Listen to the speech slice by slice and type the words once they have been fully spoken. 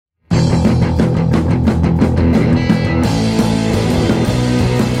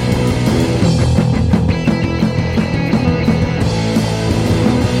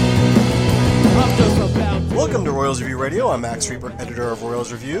Radio. I'm Max Reaper, editor of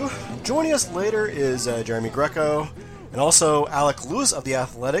Royals Review. Joining us later is Jeremy Greco and also Alec Lewis of The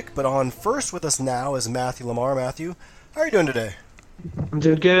Athletic. But on first with us now is Matthew Lamar. Matthew, how are you doing today? I'm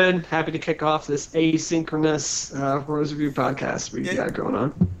doing good. Happy to kick off this asynchronous Royals Review podcast we got going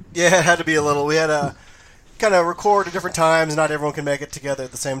on. Yeah, it had to be a little. We had to kind of record at different times. Not everyone can make it together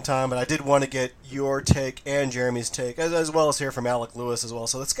at the same time, but I did want to get your take and Jeremy's take, as well as hear from Alec Lewis as well.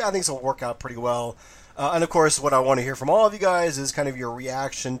 So I think this will work out pretty well. And, of course, what I want to hear from all of you guys is kind of your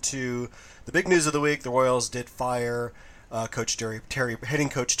reaction to the big news of the week. The Royals did fire hitting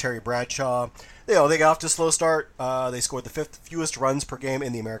coach Terry Bradshaw. They got off to a slow start. They scored the fifth fewest runs per game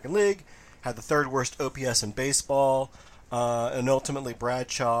in the American League, had the third worst OPS in baseball, and ultimately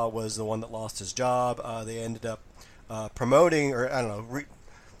Bradshaw was the one that lost his job. They ended up reassigning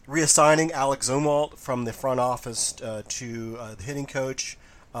Alex Zumwalt from the front office to the hitting coach.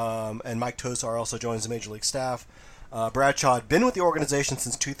 And Mike Tosar also joins the Major League staff. Bradshaw had been with the organization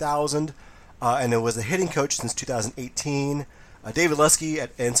since 2000, and it was the hitting coach since 2018. David Lesky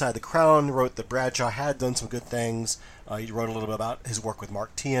at Inside the Crown wrote that Bradshaw had done some good things. He wrote a little bit about his work with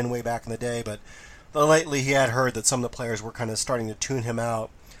Mark Teahen way back in the day, but lately he had heard that some of the players were kind of starting to tune him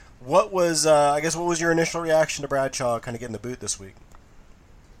out. What was your initial reaction to Bradshaw kind of getting the boot this week?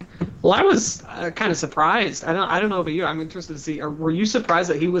 Well, I was kind of surprised. I don't know about you. I'm interested to see. Were you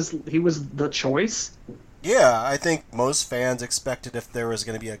surprised that he was the choice? Yeah, I think most fans expected if there was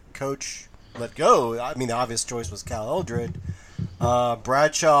going to be a coach let go. I mean, the obvious choice was Cal Eldred.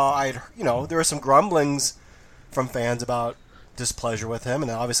 Bradshaw, there were some grumblings from fans about displeasure with him, and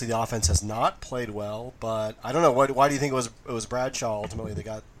obviously the offense has not played well. But I don't know. Why do you think it was Bradshaw ultimately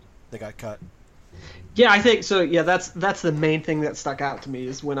that got cut? Yeah, I think so. Yeah, that's the main thing that stuck out to me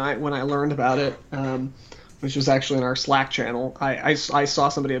is when I learned about it, which was actually in our Slack channel. I saw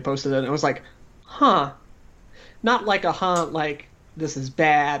somebody had posted it, and it was like, huh, not like like this is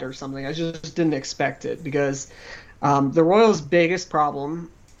bad or something. I just didn't expect it because the Royals' biggest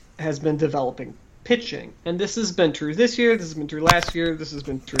problem has been developing pitching, and this has been true this year. This has been true last year. This has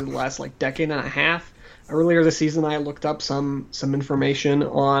been true the last decade and a half. Earlier this season, I looked up some information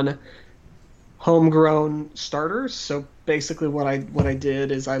on homegrown starters. So basically what I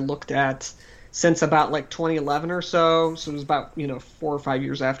did is I looked at since about 2011 or so. So it was about 4 or 5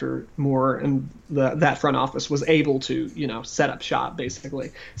 years after Moore and that front office was able to set up shop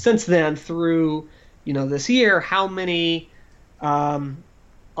basically. Since then through this year, how many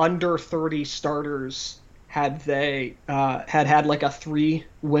under 30 starters had they had a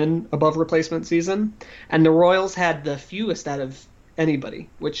 3-win above replacement season, and the Royals had the fewest out of anybody,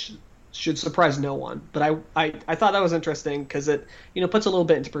 which should surprise no one. But I thought that was interesting because it puts a little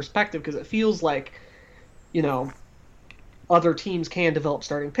bit into perspective, because it feels like other teams can develop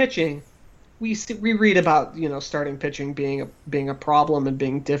starting pitching. We read about starting pitching being a problem and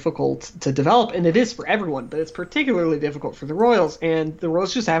being difficult to develop, and it is for everyone, but it's particularly difficult for the Royals, and the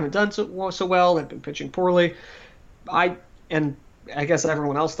Royals just haven't done so well. They've been pitching poorly. I guess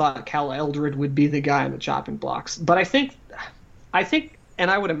everyone else thought Cal Eldred would be the guy on the chopping blocks, but I think. And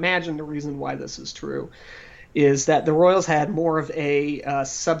I would imagine the reason why this is true is that the Royals had more of a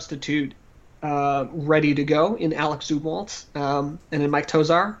substitute ready to go in Alex Zumwalt and in Mike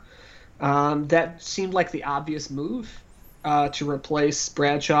Tosar. That seemed like the obvious move to replace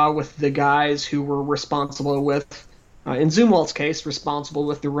Bradshaw with the guys who were responsible with, in Zumwalt's case, responsible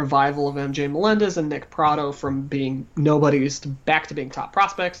with the revival of MJ Melendez and Nick Pratto from being nobodies back to being top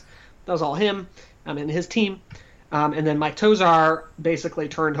prospects. That was all him and his team. And then Mike Tosar basically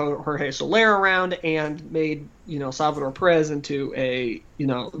turned Jorge Soler around and made Salvador Perez into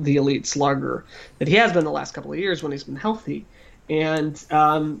the elite slugger that he has been the last couple of years when he's been healthy. And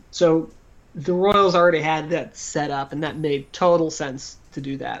so the Royals already had that set up, and that made total sense to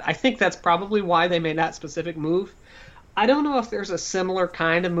do that. I think that's probably why they made that specific move. I don't know if there's a similar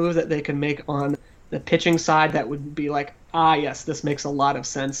kind of move that they can make on the pitching side that would be like, yes, this makes a lot of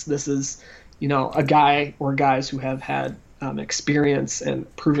sense. This is a guy or guys who have had experience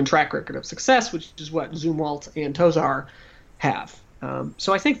and proven track record of success, which is what Zumwalt and Tosar have.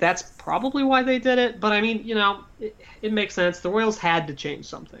 So I think that's probably why they did it. But I mean, it makes sense. The Royals had to change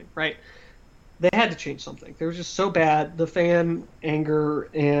something, right? They had to change something. They were just so bad. The fan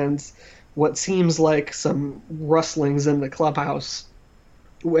anger and what seems like some rustlings in the clubhouse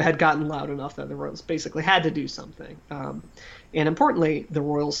had gotten loud enough that the Royals basically had to do something. And importantly, the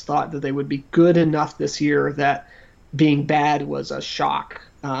Royals thought that they would be good enough this year that being bad was a shock.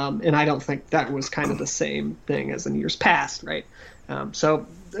 And I don't think that was kind of the same thing as in years past, right? So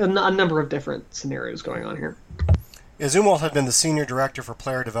a number of different scenarios going on here. Yeah, Zumwalt had been the senior director for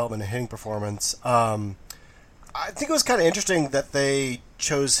player development and hitting performance. I think it was kind of interesting that they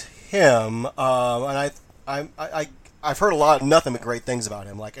chose him, and I've heard nothing but great things about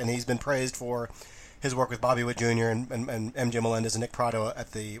him. Like, and he's been praised for his work with Bobby Witt Jr. and MJ Melendez and Nick Prado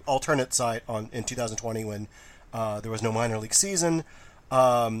at the alternate site in 2020 when there was no minor league season.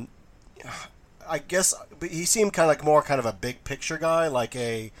 I guess he seemed kind of a big picture guy, like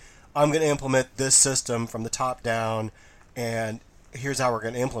I'm going to implement this system from the top down, and here's how we're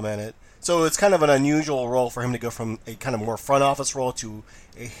going to implement it. So it's kind of an unusual role for him to go from a kind of more front office role to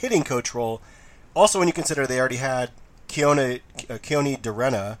a hitting coach role. Also, when you consider they already had Keone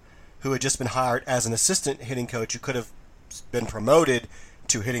DeRena, who had just been hired as an assistant hitting coach, who could have been promoted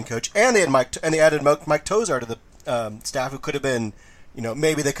to hitting coach, and they added Mike Tozar to the staff, who could have been,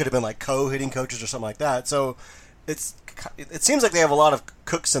 maybe they could have been like co-hitting coaches or something like that. So it seems like they have a lot of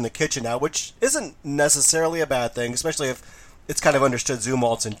cooks in the kitchen now, which isn't necessarily a bad thing, especially if it's kind of understood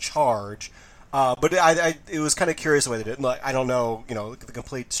Zumwalt's in charge. But it was kind of curious the way they did it. Like, I don't know, the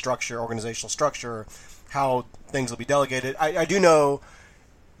complete organizational structure, how things will be delegated. I do know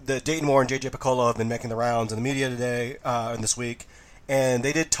that Dayton Moore and JJ Picollo have been making the rounds in the media today and this week, and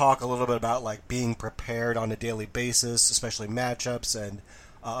they did talk a little bit about like being prepared on a daily basis, especially matchups and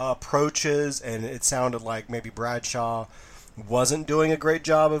approaches. And it sounded like maybe Bradshaw wasn't doing a great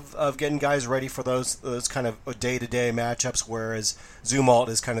job of getting guys ready for those kind of day-to-day matchups, whereas Zumwalt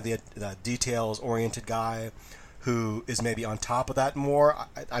is kind of the details-oriented guy who is maybe on top of that more.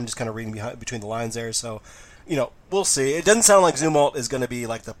 I'm just kind of reading between the lines there, so we'll see. It doesn't sound like Zumwalt is going to be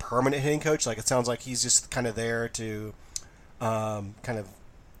like the permanent hitting coach. Like, it sounds like he's just kind of there to kind of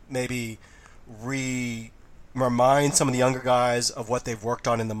maybe remind some of the younger guys of what they've worked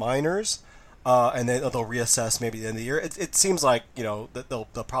on in the minors. And then they'll reassess maybe at the end of the year. It seems like that they'll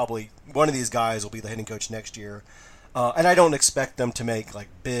probably, one of these guys will be the hitting coach next year, and I don't expect them to make like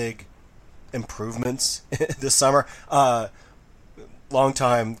big improvements this summer.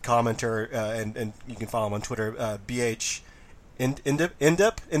 Longtime commenter and you can follow him on Twitter, BH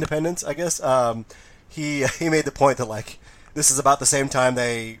Independence, I guess. He made the point that like this is about the same time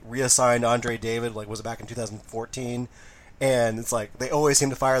they reassigned Andre David, like was it back in 2014. And it's like they always seem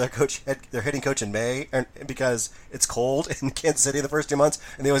to fire their hitting coach in May, because it's cold in Kansas City the first 2 months,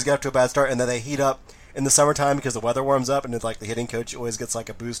 and they always get up to a bad start, and then they heat up in the summertime because the weather warms up, and it's like the hitting coach always gets like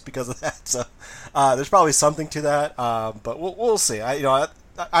a boost because of that. So there's probably something to that, but we'll see. I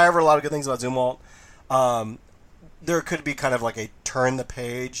heard a lot of good things about Zumwalt. There could be kind of like a turn the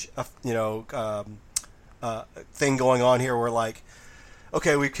page, thing going on here, where like,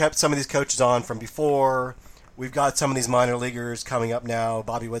 okay, we've kept some of these coaches on from before. We've got some of these minor leaguers coming up now.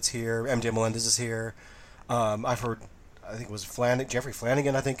 Bobby Witt's here. MJ Melendez is here. I've heard, I think it was Jeffrey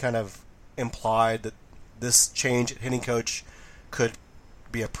Flanagan, I think, kind of implied that this change at hitting coach could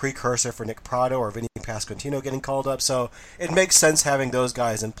be a precursor for Nick Prado or Vinny Pasquantino getting called up. So it makes sense having those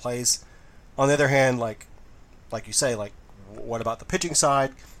guys in place. On the other hand, like you say, like, what about the pitching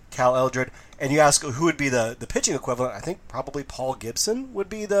side? Cal Eldred. And you ask who would be the pitching equivalent. I think probably Paul Gibson would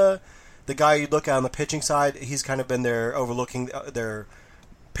be the guy you'd look at on the pitching side. He's kind of been there overlooking their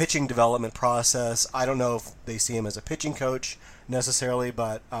pitching development process. I don't know if they see him as a pitching coach necessarily,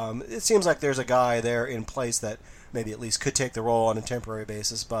 but it seems like there's a guy there in place that maybe at least could take the role on a temporary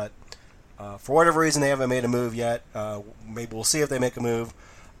basis. But for whatever reason, they haven't made a move yet. Maybe we'll see if they make a move.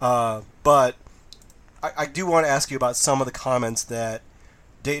 But I do want to ask you about some of the comments that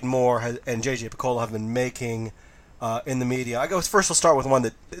Dayton Moore and JJ Picollo have been making in the media. First we'll start with one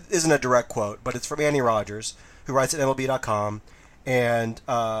that isn't a direct quote, but it's from Annie Rogers, who writes at MLB.com, and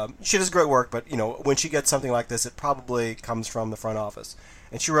she does great work, but when she gets something like this, it probably comes from the front office.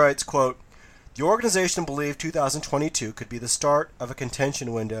 And she writes, quote, "The organization believed 2022 could be the start of a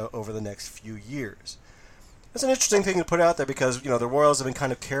contention window over the next few years." It's an interesting thing to put out there because, the Royals have been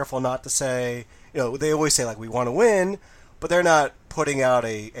kind of careful not to say, they always say, like, we want to win, but they're not putting out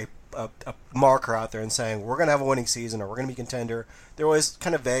a marker out there and saying we're going to have a winning season or we're going to be contender. They're always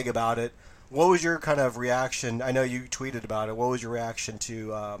kind of vague about it. What was your kind of reaction? I know you tweeted about it. What was your reaction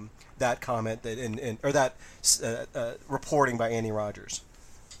to that comment or that reporting by Annie Rogers?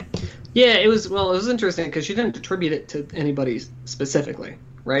 Yeah, it was interesting because she didn't attribute it to anybody specifically,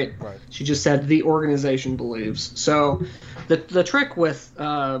 right? Right. She just said the organization believes. So the trick with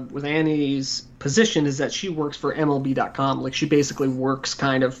Annie's position is that she works for MLB.com. Like, she basically works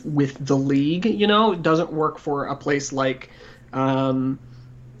kind of with the league, doesn't work for a place like,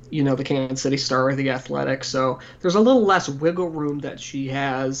 the Kansas City Star or the Athletic. So there's a little less wiggle room that she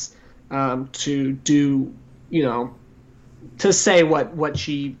has to do, to say what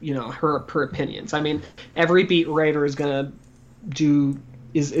she, her opinions. I mean, every beat writer is going to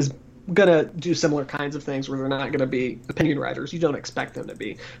is gonna do similar kinds of things where they're not gonna be opinion writers. You don't expect them to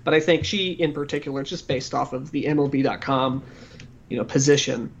be, but I think she, in particular, just based off of the MLB.com,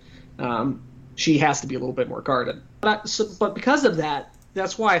 position, she has to be a little bit more guarded. But because of that,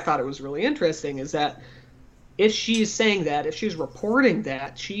 that's why I thought it was really interesting. Is that if she's saying that, if she's reporting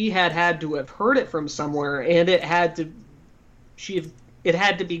that, she had to have heard it from somewhere, and it had to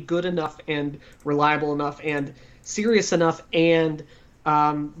be good enough and reliable enough and serious enough, and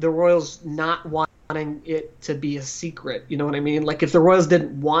the Royals not wanting it to be a secret. You know what I mean? Like, if the Royals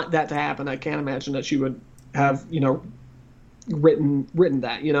didn't want that to happen, I can't imagine that she would have, written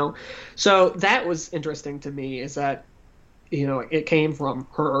that. So that was interesting to me, is that, it came from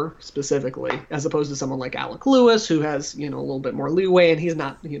her specifically, as opposed to someone like Alec Lewis, who has, a little bit more leeway, and he's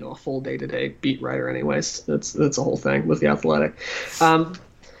not, a full day-to-day beat writer anyways. That's a whole thing with The Athletic.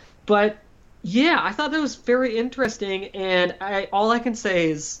 But yeah, I thought that was very interesting, and all I can say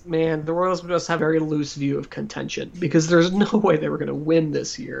is, man, the Royals just have a very loose view of contention, because there's no way they were going to win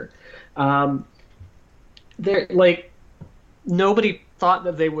this year. They're like, nobody thought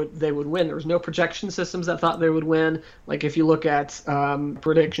that they would win. There was no projection systems that thought they would win. Like, if you look at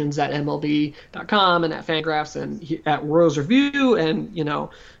predictions at MLB.com and at Fangraphs and at Royals Review, and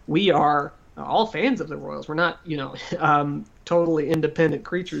we are all fans of the Royals. We're not totally independent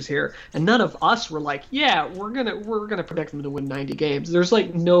creatures here, and none of us were like, yeah, we're gonna predict them to win 90 games. There's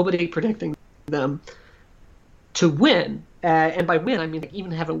like nobody predicting them to win, and by win I mean like even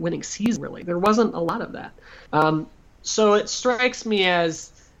have a winning season. Really, there wasn't a lot of that. So it strikes me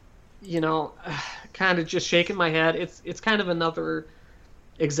as, kind of just shaking my head. It's kind of another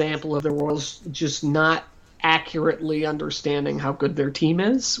example of the Royals just not accurately understanding how good their team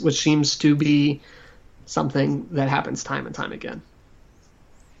is, which seems to be something that happens time and time again.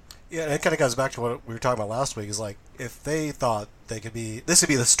 Yeah, and it kind of goes back to what we were talking about last week. Is like, if they thought this would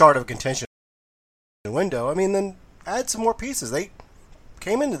be the start of a contention window, I mean, then add some more pieces. They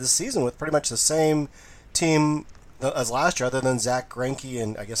came into the season with pretty much the same team as last year, other than Zach Greinke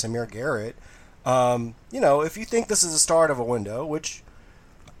and I guess Amir Garrett. If you think this is the start of a window, which,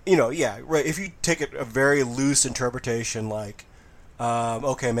 yeah, right. If you take it a very loose interpretation, like,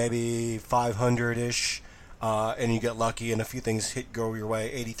 okay, maybe 500-ish, and you get lucky and a few things go your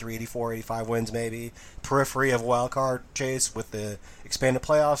way, 83, 84, 85 wins maybe, periphery of a wild card chase with the expanded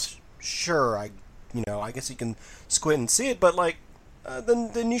playoffs, sure, I guess you can squint and see it, but like,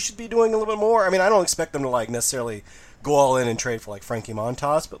 then you should be doing a little bit more. I mean, I don't expect them to like necessarily go all in and trade for like Frankie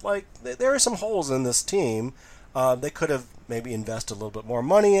Montas, but like there are some holes in this team. They could have maybe invested a little bit more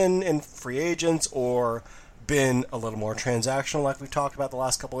money in free agents, or been a little more transactional, like we've talked about the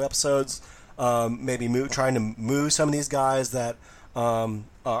last couple of episodes. Maybe trying to move some of these guys that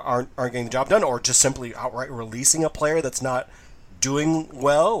aren't getting the job done, or just simply outright releasing a player that's not doing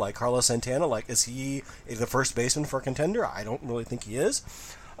well, like Carlos Santana. Like, is he the first baseman for a contender? I don't really think he is.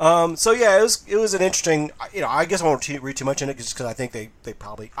 So yeah, it was an interesting. I guess I won't read too much in it, just because I think they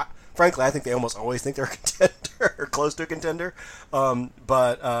probably, frankly, I think they almost always think they're a contender or close to a contender.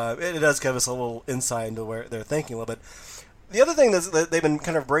 But it does give us a little insight into where they're thinking a little bit. The other thing that they've been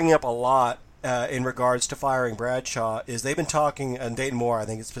kind of bringing up a lot in regards to firing Bradshaw is they've been talking, and Dayton Moore, I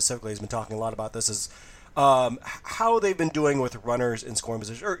think specifically, has been talking a lot about this, is how they've been doing with runners in scoring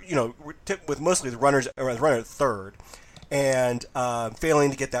position, or with mostly the runners, or the runner at third, and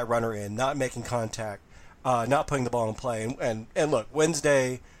failing to get that runner in, not making contact, not putting the ball in play. And look,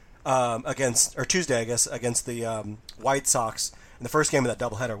 Tuesday, I guess, against the White Sox in the first game of that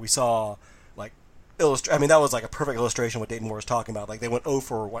doubleheader, we saw like that was like a perfect illustration of what Dayton Moore was talking about. Like, they went 0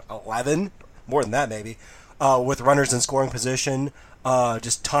 for 11, more than that maybe, with runners in scoring position.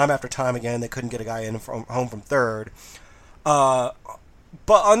 Just time after time again, they couldn't get a guy in from home from third. But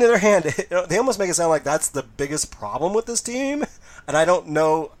on the other hand, they almost make it sound like that's the biggest problem with this team, and I don't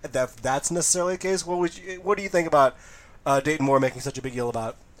know if that's necessarily the case. What do you think about Dayton Moore making such a big deal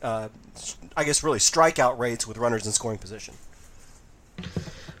about, I guess, really strikeout rates with runners in scoring position?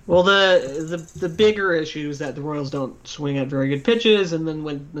 Well, the bigger issue is that the Royals don't swing at very good pitches, and then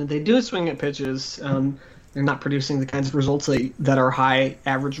when they do swing at pitches, they're not producing the kinds of results that are high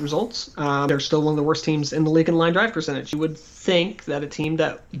average results. They're still one of the worst teams in the league in line drive percentage. You would think that a team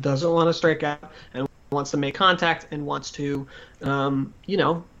that doesn't want to strike out and wants to make contact and wants to,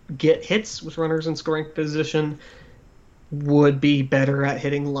 get hits with runners in scoring position would be better at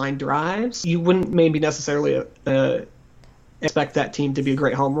hitting line drives. You wouldn't maybe necessarily expect that team to be a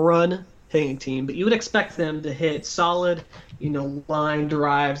great home run hitting team, but you would expect them to hit solid, line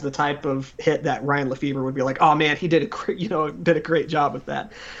drives, the type of hit that Ryan Lefebvre would be like, oh man, he did a great job with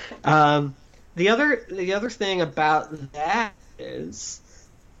that. The other thing about that is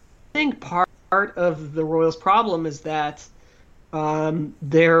think part of the Royals' problem is that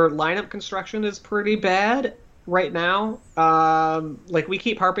their lineup construction is pretty bad right now. Like we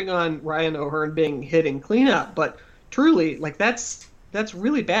keep harping on Ryan O'Hearn being hitting cleanup, but truly, like that's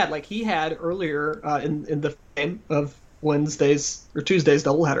really bad. Like he had earlier in the game of Wednesday's or Tuesday's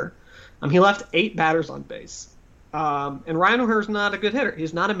doubleheader, he left 8 batters on base. And Ryan O'Hearn's not a good hitter.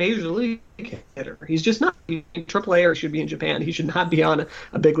 He's not a major league hitter. He's just not. He's AAA or should be in Japan. He should not be on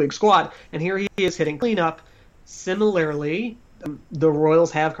a big league squad. And here he is hitting cleanup. Similarly, the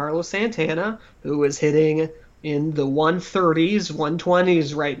Royals have Carlos Santana, who is hitting in the 130s,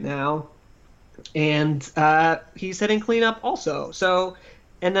 120s right now. And he's hitting cleanup also. So,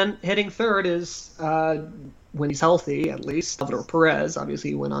 and then hitting third is when he's healthy, at least, Salvador Perez. Obviously,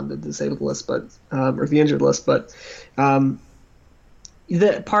 he went on the disabled list, but or the injured list. But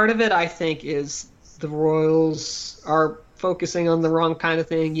the part of it, I think, is the Royals are focusing on the wrong kind of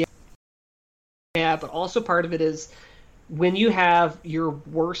thing. Yeah, but also part of it is when you have your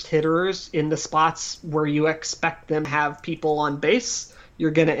worst hitters in the spots where you expect them to have people on base,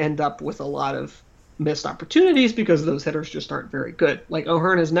 you're going to end up with a lot of missed opportunities because those hitters just aren't very good. Like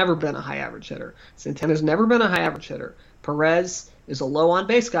O'Hearn has never been a high average hitter. Santana's never been a high average hitter. Perez is a low on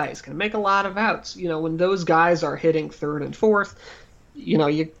base guy. He's going to make a lot of outs. When those guys are hitting third and fourth, you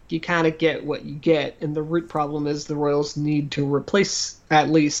kind of get what you get. And the root problem is the Royals need to replace at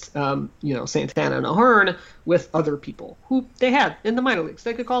least, Santana and O'Hearn with other people who they had in the minor leagues.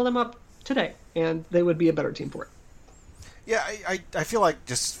 They could call them up today and they would be a better team for it. Yeah, I feel like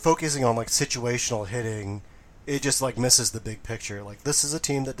just focusing on like situational hitting, it just like misses the big picture. Like this is a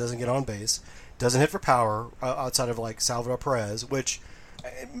team that doesn't get on base, doesn't hit for power outside of like Salvador Perez, which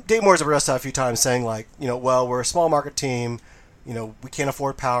Dave Moore's addressed that a few times, saying like well we're a small market team, we can't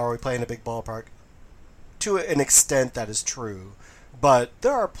afford power, we play in a big ballpark. To an extent that is true, but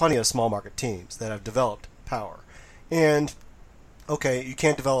there are plenty of small market teams that have developed power, and okay, you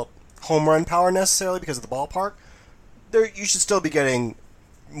can't develop home run power necessarily because of the ballpark. You should still be getting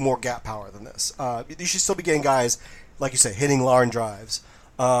more gap power than this. You should still be getting guys, like you say, hitting line drives.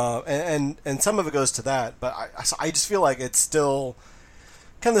 And some of it goes to that. But I just feel like it's still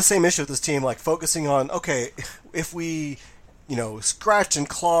kind of the same issue with this team, like focusing on, okay, if we, scratch and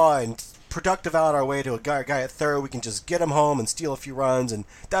claw and productive out our way to a guy at third, we can just get him home and steal a few runs. And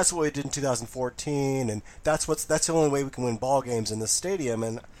that's what we did in 2014. And that's the only way we can win ball games in this stadium.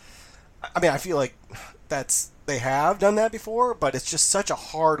 And I feel like they have done that before, but it's just such a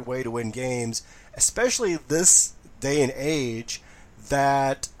hard way to win games, especially this day and age,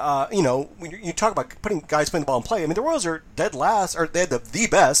 that, when you talk about putting guys putting the ball in play, the Royals are dead last, or they have the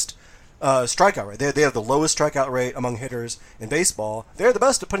best strikeout rate. They have the lowest strikeout rate among hitters in baseball. They're the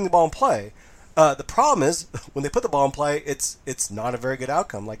best at putting the ball in play. The problem is, when they put the ball in play, it's not a very good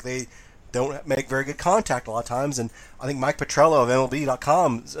outcome. Like, they don't make very good contact a lot of times, and I think Mike Petrello of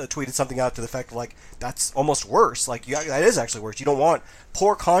MLB.com tweeted something out to the effect of, like, that's almost worse. Like, that is actually worse. You don't want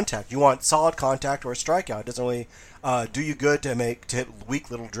poor contact. You want solid contact or a strikeout. It doesn't really do you good to hit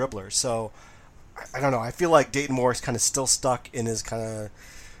weak little dribblers. So, I don't know. I feel like Dayton Moore is kind of still stuck in his kind of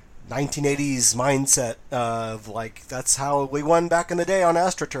 1980s mindset of, like, that's how we won back in the day on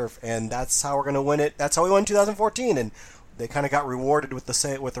AstroTurf, and that's how we're going to win it. That's how we won 2014, and they kind of got rewarded with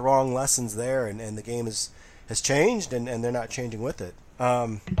the wrong lessons there, and the game has changed, and they're not changing with it.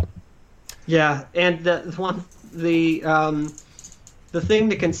 Yeah, and the thing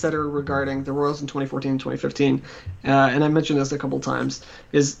to consider regarding the Royals in 2014 and 2015, and I mentioned this a couple times,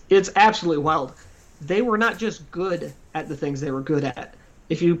 is it's absolutely wild. They were not just good at the things they were good at.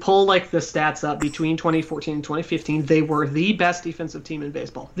 If you pull like the stats up between 2014 and 2015, they were the best defensive team in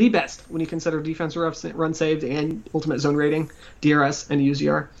baseball. The best when you consider defensive run saved and ultimate zone rating, DRS and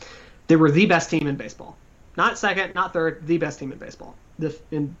UZR. They were the best team in baseball. Not second, not third, the best team in baseball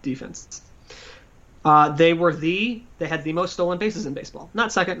in defense. They had the most stolen bases in baseball.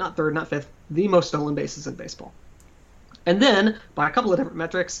 Not second, not third, not fifth, the most stolen bases in baseball. And then, by a couple of different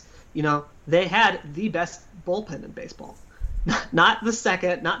metrics, they had the best bullpen in baseball. Not the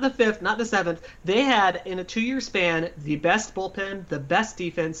second, not the fifth, not the seventh. They had, in a 2-year span, the best bullpen, the best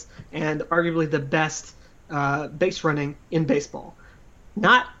defense, and arguably the best base running in baseball.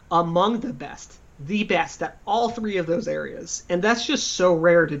 Not among the best at all 3 of those areas. And that's just so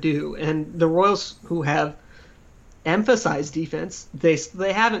rare to do. And the Royals, who have emphasized defense, they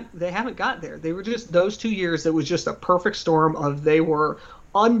haven't got there. They were just, those 2 years, it was just a perfect storm of they were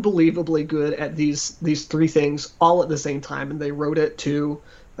unbelievably good at these 3 things all at the same time, and they wrote it to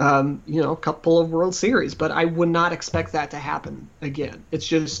a couple of World Series. But I would not expect that to happen again. It's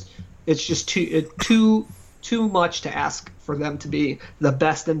just too much to ask for them to be the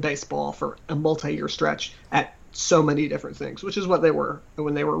best in baseball for a multi-year stretch at so many different things, which is what they were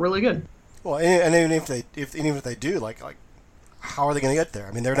when they were really good. Well, and even if they do, like how are they going to get there?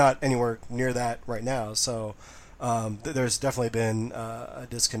 I mean, they're not anywhere near that right now. So there's definitely been a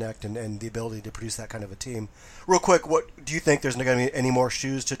disconnect and the ability to produce that kind of a team. Real quick, what do you think? There's not going to be any more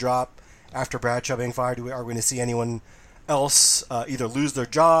shoes to drop after Bradshaw being fired? Are we going to see anyone else either lose their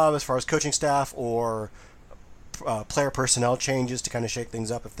job as far as coaching staff or player personnel changes to kind of shake things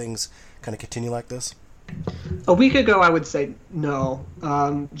up if things kind of continue like this? A week ago, I would say no,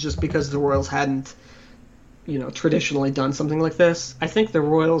 just because the Royals hadn't, traditionally done something like this. I think the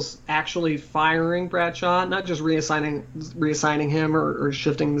Royals actually firing Bradshaw, not just reassigning him or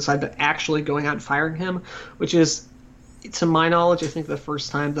shifting the side, but actually going out and firing him, which is, to my knowledge, I think the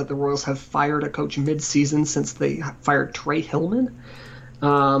first time that the Royals have fired a coach mid-season since they fired Trey Hillman.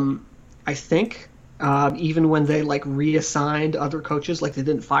 I think even when they reassigned other coaches, they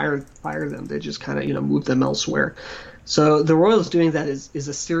didn't fire them, they just kind of moved them elsewhere. So the Royals doing that is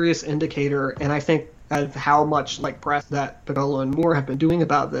a serious indicator, and I think of how much press that Picollo and Moore have been doing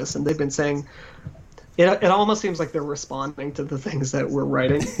about this, and they've been saying it almost seems like they're responding to the things that we're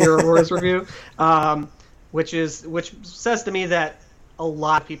writing here at Royals Review, which says to me that a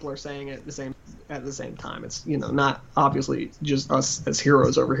lot of people are saying it at the same time. It's not obviously just us as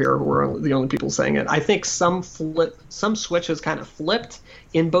heroes over here who are the only people saying it. I think some switch has kind of flipped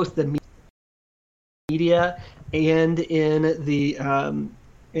in both the media and in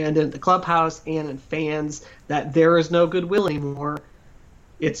the clubhouse and in fans, that there is no goodwill anymore.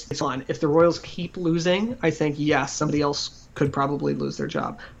 It's on. If the Royals keep losing, I think yes, somebody else could probably lose their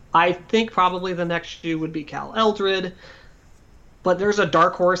job. I think probably the next shoe would be Cal Eldred. But there's a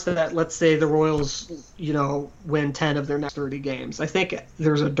dark horse that, let's say the Royals, win 10 of their next 30 games. I think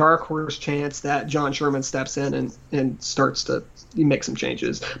there's a dark horse chance that John Sherman steps in and starts to make some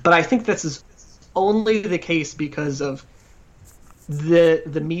changes. But I think this is only the case because of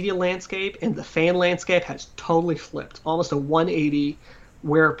the media landscape and the fan landscape has totally flipped, almost a 180,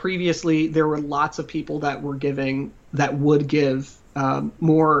 where previously there were lots of people that would give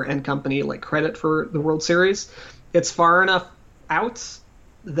Moore and company credit for the World Series. It's far enough out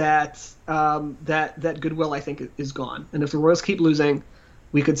that goodwill, I think, is gone. And if the Royals keep losing,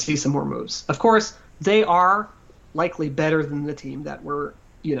 we could see some more moves. Of course, they are likely better than the team that we're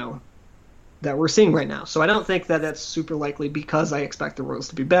seeing right now. So I don't think that that's super likely, because I expect the Royals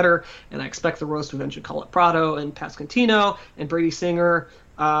to be better, and I expect the Royals to eventually call it Prado and Pasquantino, and Brady Singer,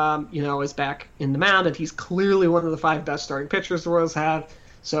 is back in the mound, and he's clearly one of the 5 best starting pitchers the Royals have.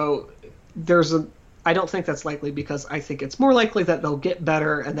 So I don't think that's likely, because I think it's more likely that they'll get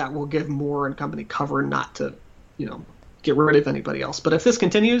better, and that will give Moore and company cover not to, get rid of anybody else. But if this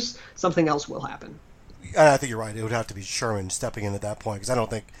continues, something else will happen. I think you're right. It would have to be Sherman stepping in at that point, because I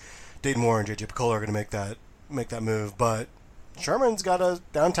don't think Dayton Moore and J.J. Picollo are going to make that move. But Sherman's got a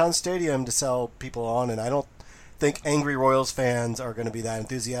downtown stadium to sell people on, and I don't think angry Royals fans are going to be that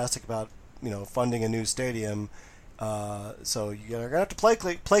enthusiastic about funding a new stadium. So you're going to have to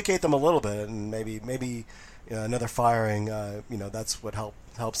placate them a little bit, and maybe another firing. That's what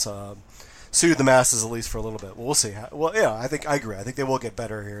helps soothe the masses, at least for a little bit. Well, we'll see. I agree. I think they will get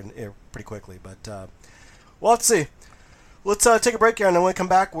better here pretty quickly. But let's see. Let's take a break here, and then when we come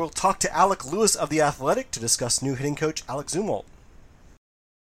back, we'll talk to Alec Lewis of The Athletic to discuss new hitting coach Alex Zumwalt.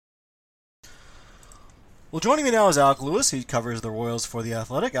 Well, joining me now is Alec Lewis. He covers the Royals for The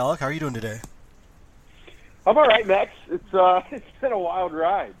Athletic. Alec, how are you doing today? I'm all right, Max. It's been a wild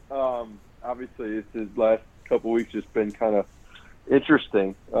ride. Obviously, the last couple of weeks just been kind of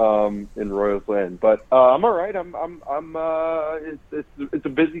interesting in Royals land, but I'm all right. It's a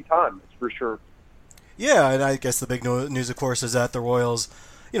busy time, that's for sure. Yeah, and I guess the big news, of course, is that the Royals,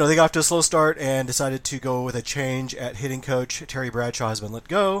 they got off to a slow start and decided to go with a change at hitting coach. Terry Bradshaw has been let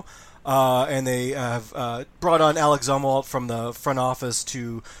go, and they have brought on Alex Zumwalt from the front office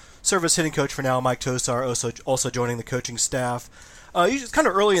to serve as hitting coach for now. Mike Tosar also joining the coaching staff. It's kind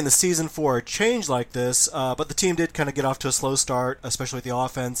of early in the season for a change like this, but the team did kind of get off to a slow start, especially with the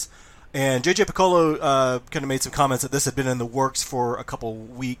offense. And J.J. Picollo kind of made some comments that this had been in the works for a couple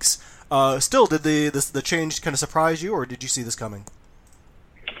weeks. Still, did the change kind of surprise you, or did you see this coming?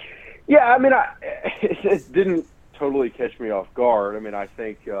 Yeah, I mean, it didn't totally catch me off guard. I mean, I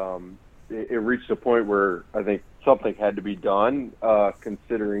think it reached a point where I think something had to be done,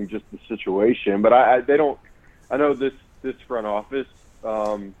 considering just the situation. But I know this front office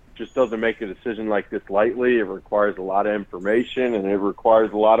just doesn't make a decision like this lightly. It requires a lot of information, and it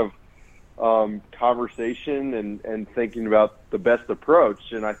requires a lot of conversation and thinking about the best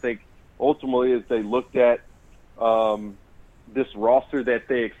approach. And I think ultimately, as they looked at this roster that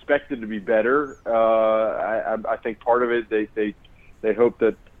they expected to be better. I think part of it they hope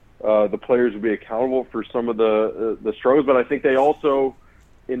that the players will be accountable for some of the struggles, but I think they also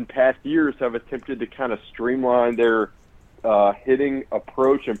in past years have attempted to kind of streamline their hitting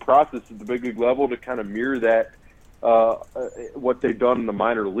approach and process at the big league level to kind of mirror that what they've done in the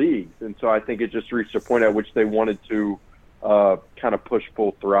minor leagues. And so I think it just reached a point at which they wanted to kind of push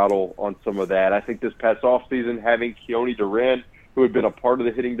full throttle on some of that. I think this past offseason, having Keone Duran, who had been a part of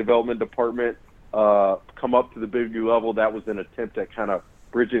the hitting development department, come up to the big league level, that was an attempt at kind of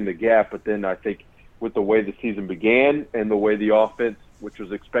bridging the gap. But then I think with the way the season began and the way the offense, which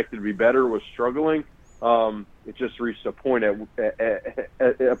was expected to be better, was struggling, it just reached a point at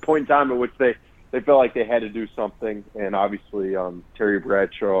a point in time at which they felt like they had to do something. And obviously Terry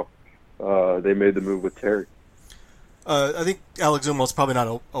Bradshaw, they made the move with Terry. I think Alex Zumwalt's probably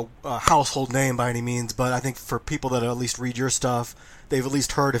not a household name by any means, but I think for people that at least read your stuff, they've at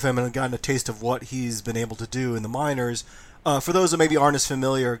least heard of him and gotten a taste of what he's been able to do in the minors. For those that maybe aren't as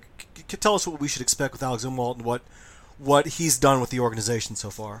familiar, tell us what we should expect with Alex Zumwalt and what he's done with the organization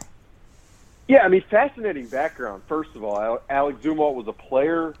so far. Yeah, I mean, fascinating background. First of all, Alex Zumwalt was a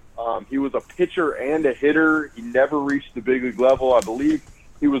player. He was a pitcher and a hitter. He never reached the big league level. I believe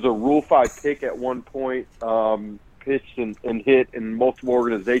he was a Rule 5 pick at one point, pitched and hit in multiple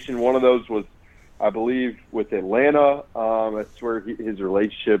organizations. One of those was, I believe, with Atlanta. That's where his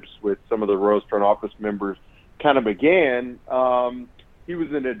relationships with some of the Royals front office members kind of began. He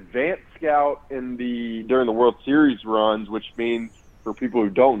was an advanced scout during the World Series runs, which means, for people who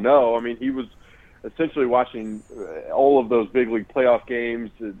don't know, I mean, he was essentially watching all of those big league playoff games,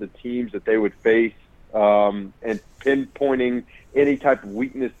 the teams that they would face, and pinpointing any type of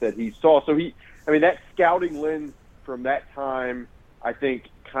weakness that he saw. So that scouting lens from that time, I think,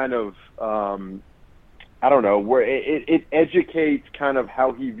 kind of, where it educates kind of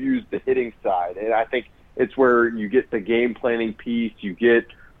how he views the hitting side. And I think it's where you get the game planning piece, you get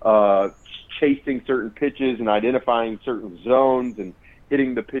chasing certain pitches and identifying certain zones and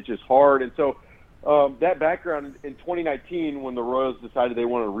hitting the pitches hard. And so that background in 2019, when the Royals decided they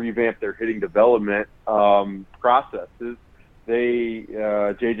want to revamp their hitting development processes, they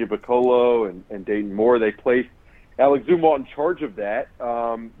J.J. Picollo and Dayton Moore, they placed Alex Zumwalt in charge of that.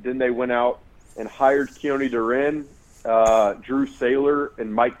 Then they went out and hired Keone Duran, Drew Saylor,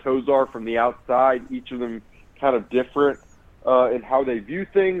 and Mike Tozar from the outside, each of them kind of different in how they view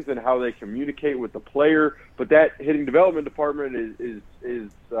things and how they communicate with the player. But that hitting development department is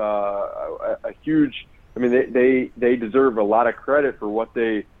a huge. I mean, they deserve a lot of credit for what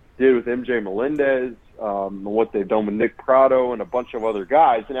they did with MJ Melendez, and what they've done with Nick Prado and a bunch of other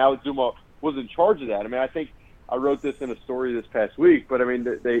guys. And Alex Zumwalt was in charge of that. I mean, I think I wrote this in a story this past week, but I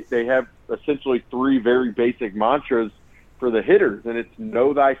mean, they have essentially three very basic mantras for the hitters, and it's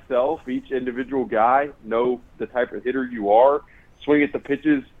know thyself. Each individual guy, know the type of hitter you are, swing at the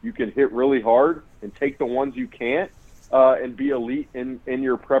pitches you can hit really hard, and take the ones you can't, and be elite in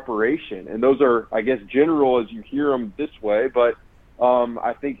your preparation. And those are, I guess, general as you hear them this way, but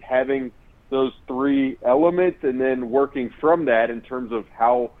I think having those three elements and then working from that in terms of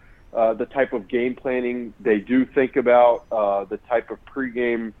how the type of game planning they do think about, the type of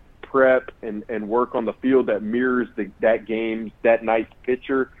pregame prep and work on the field that mirrors that night's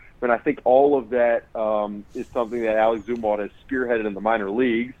pitcher. And I think all of that is something that Alex Zumwalt has spearheaded in the minor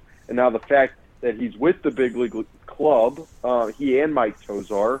leagues. And now the fact that he's with the big league club, he and Mike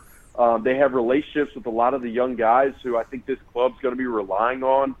Tozar, they have relationships with a lot of the young guys who I think this club's going to be relying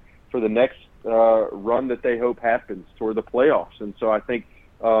on for the next run that they hope happens toward the playoffs. And so I think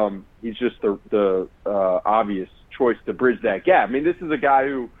he's just the obvious choice to bridge that gap. I mean, this is a guy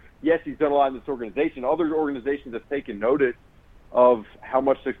who, yes, he's done a lot in this organization. Other organizations have taken notice of how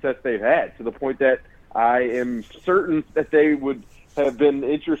much success they've had, to the point that I am certain that they would have been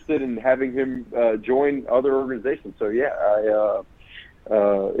interested in having him join other organizations. So, yeah,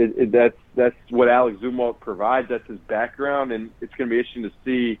 that's what Alex Zumwalt provides. That's his background, and it's going to be interesting to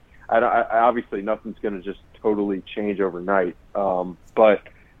see. Obviously, nothing's going to just totally change overnight, but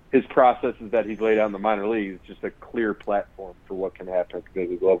his processes that he's laid out in the minor leagues is just a clear platform for what can happen at the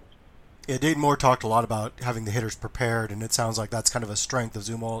big league level. Yeah, Dayton Moore talked a lot about having the hitters prepared, and it sounds like that's kind of a strength of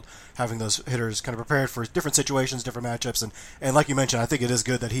Zumwalt, having those hitters kind of prepared for different situations, different matchups, and like you mentioned, I think it is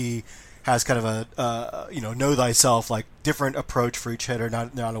good that he has kind of a know thyself, like different approach for each hitter,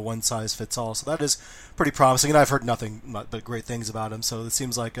 not a one size fits all. So that is pretty promising, and I've heard nothing but great things about him. So it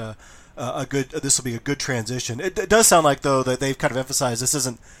seems like this will be a good transition. It does sound like, though, that they've kind of emphasized this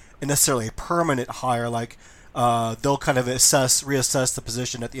isn't necessarily a permanent hire. Like They'll kind of reassess the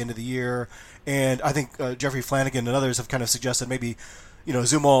position at the end of the year. And I think Jeffrey Flanagan and others have kind of suggested maybe,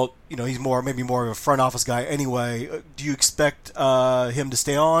 Zumwalt, he's maybe more of a front office guy anyway. Do you expect him to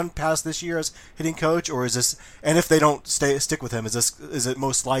stay on past this year as hitting coach, or is this? And if they don't stick with him, is it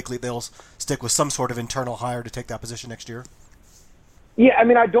most likely they'll stick with some sort of internal hire to take that position next year? Yeah, I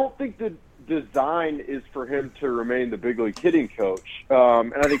mean, I don't think the design is for him to remain the big league hitting coach,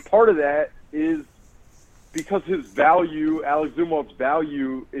 and I think part of that is because his value, Alex Zumwalt's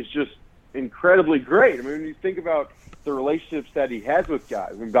value, is just incredibly great. I mean, when you think about the relationships that he has with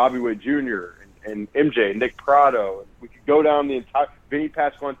guys, I mean, Bobby Witt Jr. and MJ, Nick Prado, and we could go down the entire Vinny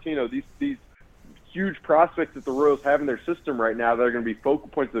Pasquantino, these huge prospects that the Royals have in their system right now that are going to be focal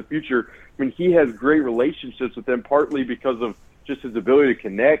points of the future. I mean, he has great relationships with them, partly because of just his ability to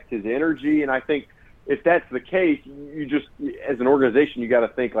connect, his energy, and I think if that's the case, you just, as an organization, you got to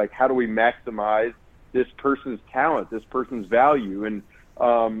think, like, how do we maximize this person's talent, this person's value? And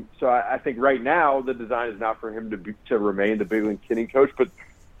so I think right now the design is not for him to remain the big league hitting coach, but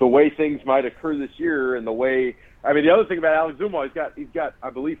the way things might occur this year and the way, I mean, the other thing about Alex Zumwalt, he's got I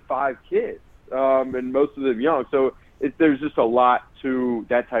believe 5 kids, and most of them young. So there's just a lot to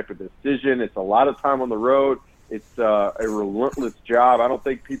that type of decision. It's a lot of time on the road. It's a relentless job. I don't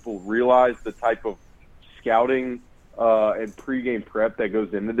think people realize the type of scouting and pregame prep that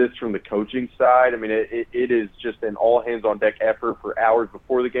goes into this from the coaching side. I mean, it is just an all-hands-on-deck effort for hours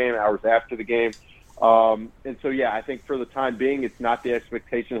before the game, hours after the game. And so, yeah, I think for the time being, it's not the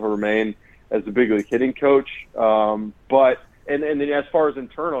expectation he'll remain as the big league hitting coach. But then as far as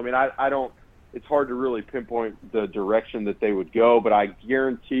internal, I mean, I don't – it's hard to really pinpoint the direction that they would go, but I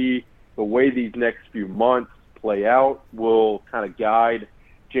guarantee the way these next few months play out will kind of guide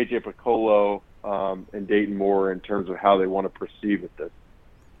J.J. Picollo and Dayton Moore in terms of how they want to proceed with this.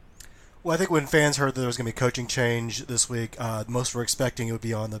 Well, I think when fans heard that there was going to be coaching change this week, most were expecting it would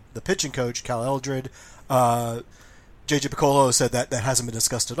be on the pitching coach, Cal Eldred. J.J. Picollo said that hasn't been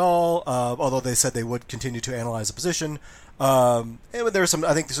discussed at all, although they said they would continue to analyze the position. And there was some,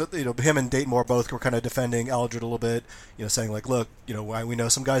 I think, him and Dayton Moore both were kind of defending Eldred a little bit, saying like, look, we know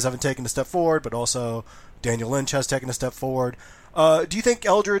some guys haven't taken a step forward, but also Daniel Lynch has taken a step forward. Do you think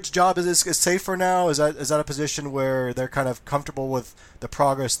Eldred's job is safe for now? Is that a position where they're kind of comfortable with the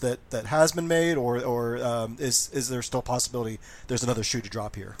progress that has been made, or is there still a possibility there's another shoe to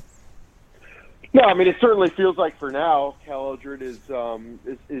drop here? No, I mean, it certainly feels like for now, Cal Eldred is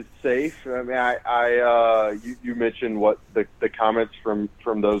safe. I mean, you mentioned what the comments from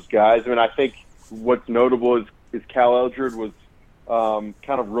those guys. I mean, I think what's notable is Cal Eldred was kind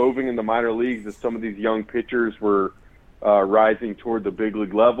of roving in the minor leagues as some of these young pitchers were rising toward the big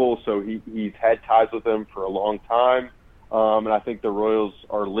league level. So he's had ties with them for a long time, and I think the Royals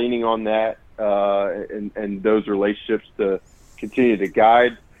are leaning on that and those relationships to continue to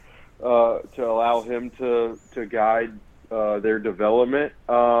guide. To allow him to guide their development.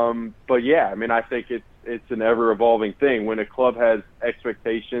 But yeah, I mean, I think it's an ever evolving thing. When a club has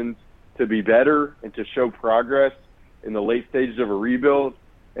expectations to be better and to show progress in the late stages of a rebuild,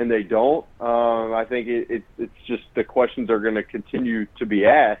 and they don't, I think it's just the questions are going to continue to be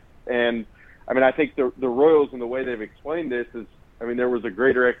asked. And I mean, I think the Royals and the way they've explained this is, I mean, there was a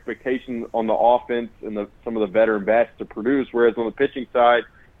greater expectation on the offense and some of the veteran bats to produce, whereas on the pitching side,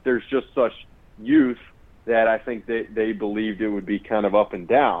 there's just such youth that I think they believed it would be kind of up and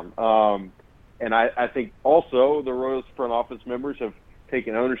down. And I think also the Royals front office members have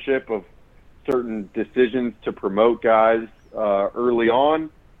taken ownership of certain decisions to promote guys early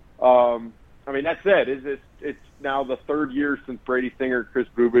on. I mean, that said, it's now the third year since Brady Singer, Chris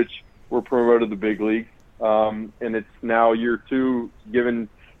Bubich were promoted to the big leagues. And it's now year 2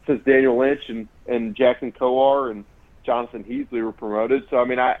 since Daniel Lynch and Jackson Kowar and Jonathan Heasley were promoted. So,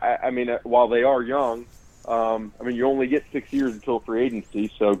 I mean, while they are young, I mean, you only get 6 years until free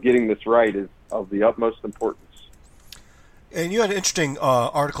agency, so getting this right is of the utmost importance. And you had an interesting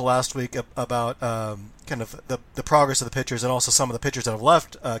article last week about kind of the progress of the pitchers and also some of the pitchers that have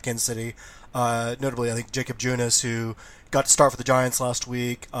left Kansas City. Notably, I think Jacob Junis, who got to start for the Giants last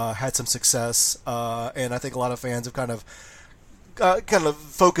week, had some success, and I think a lot of fans have kind of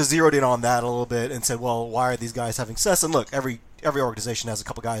zeroed in on that a little bit and said, well, why are these guys having success? And look, every organization has a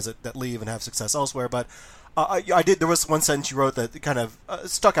couple guys that leave and have success elsewhere, but there was one sentence you wrote that kind of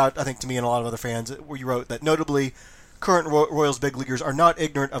stuck out, I think, to me and a lot of other fans, where you wrote that notably current Royals big leaguers are not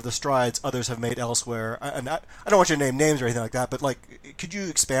ignorant of the strides others have made elsewhere. And I don't want you to name names or anything like that, but like, could you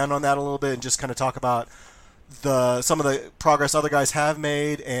expand on that a little bit and just kind of talk about some of the progress other guys have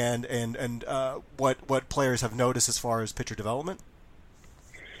made and what players have noticed as far as pitcher development?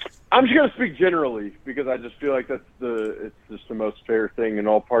 I'm just going to speak generally because I just feel like it's just the most fair thing in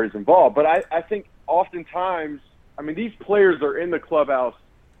all parties involved. But I think oftentimes, I mean, these players are in the clubhouse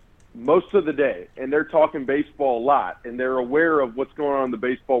most of the day, and they're talking baseball a lot, and they're aware of what's going on in the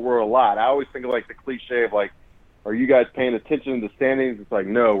baseball world a lot. I always think of like the cliche of like, are you guys paying attention to the standings? It's like,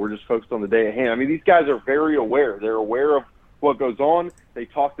 no, we're just focused on the day at hand. I mean, these guys are very aware. They're aware of what goes on. They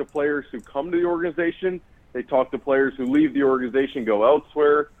talk to players who come to the organization. They talk to players who leave the organization, go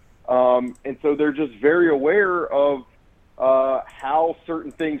elsewhere. And so they're just very aware of how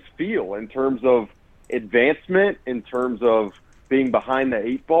certain things feel in terms of advancement, in terms of being behind the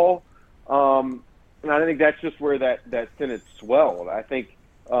eight ball. And I think that's just where that sentence swelled. I think,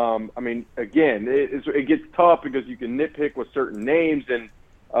 I mean, again, it gets tough because you can nitpick with certain names, and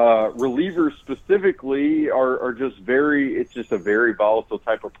relievers specifically are just it's just a very volatile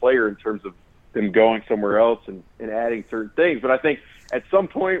type of player in terms of them going somewhere else and adding certain things. But I think at some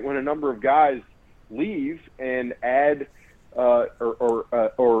point when a number of guys leave and add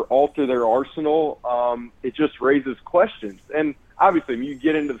or alter their arsenal, it just raises questions. And obviously, you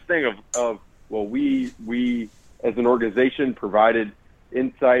get into the thing of well, we as an organization provided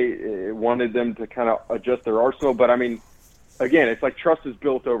insight, wanted them to kind of adjust their arsenal. But I mean, again, it's like trust is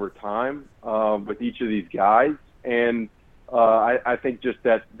built over time with each of these guys, and I think just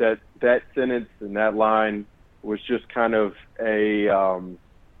that sentence and that line was just kind of a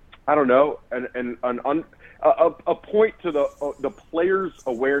I don't know, a point to the players'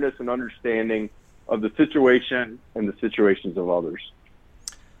 awareness and understanding of the situation and the situations of others.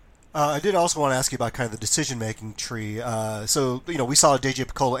 I did also want to ask you about kind of the decision-making tree. So, we saw J.J.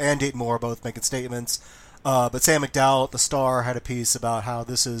 Picollo and Dayton Moore both making statements, but Sam McDowell at the Star had a piece about how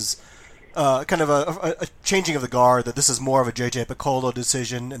this is kind of a changing of the guard, that this is more of a J.J. Picollo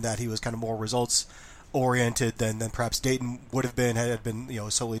decision and that he was kind of more results-oriented than perhaps Dayton would have been had it been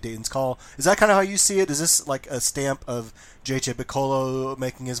solely Dayton's call. Is that kind of how you see it? Is this like a stamp of J.J. Picollo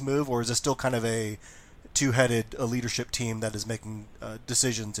making his move, or is this still kind of a two-headed leadership team that is making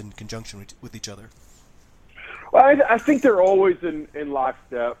decisions in conjunction with each other? Well, I think they're always in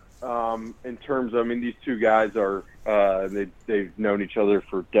lockstep in terms of, I mean, these two guys are they've known each other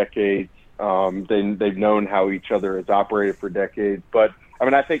for decades. They've known how each other has operated for decades. But, I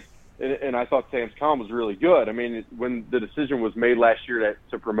mean, I think, and I thought Sam's comment was really good. I mean, when the decision was made last year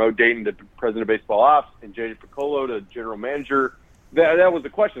to promote Dayton to president of baseball ops and J.J. Picollo to general manager, that was the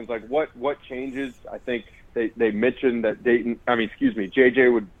question. It's like, what changes? I think they mentioned that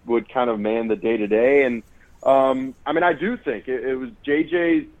JJ would kind of man the day-to-day. And, I mean, I do think it was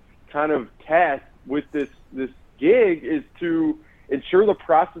JJ's kind of task with this gig is to ensure the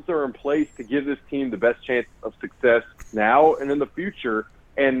processes are in place to give this team the best chance of success now and in the future.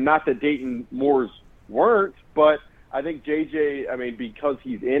 And not that Dayton Moore's weren't, but I think JJ, I mean, because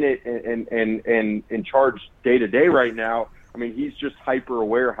he's in it and in charge day-to-day right now, I mean, he's just hyper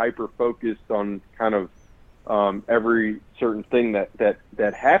aware, hyper focused on kind of every certain thing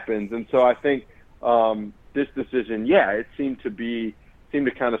that happens. And so I think this decision, it seemed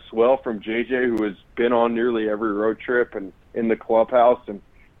to kind of swell from JJ, who has been on nearly every road trip and in the clubhouse and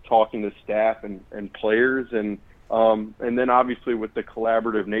talking to staff and players. And then obviously with the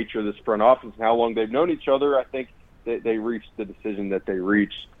collaborative nature of this front office and how long they've known each other, I think they reached the decision that they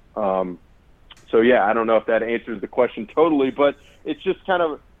reached. So, I don't know if that answers the question totally, but it's just kind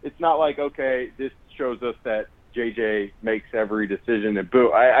of – it's not like, okay, this shows us that JJ makes every decision and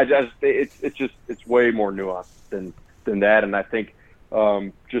boo. It's way more nuanced than that, and I think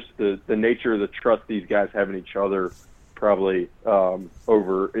just the nature of the trust these guys have in each other probably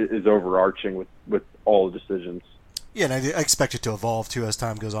is overarching with all the decisions. Yeah, and I expect it to evolve, too, as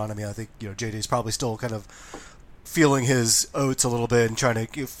time goes on. I mean, I think, JJ's probably still kind of feeling his oats a little bit and trying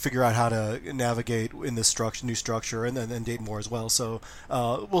to figure out how to navigate in this new structure, and then Dayton Moore as well. So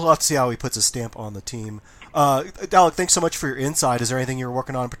we'll have to see how he puts a stamp on the team. Alec, thanks so much for your insight. Is there anything you're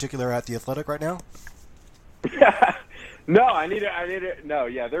working on in particular at The Athletic right now? No, I need it. No,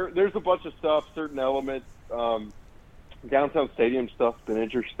 there's a bunch of stuff, certain elements. Downtown stadium stuff's been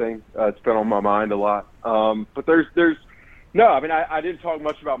interesting. It's been on my mind a lot. But there's no, I mean, I didn't talk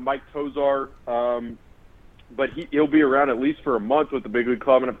much about Mike Tosar, but he'll be around at least for a month with the Big League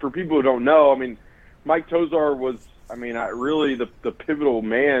Club. And for people who don't know, I mean, Mike Tosar was, I mean, really the pivotal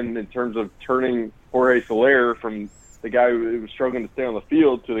man in terms of turning Jorge Soler from the guy who was struggling to stay on the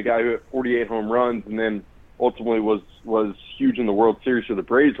field to the guy who hit 48 home runs and then ultimately was huge in the World Series for the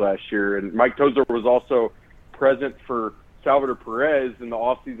Braves last year. And Mike Tosar was also present for Salvador Perez in the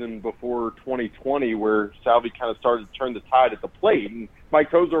offseason before 2020, where Salvi kind of started to turn the tide at the plate. And Mike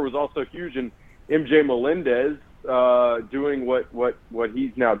Tosar was also huge in MJ Melendez doing what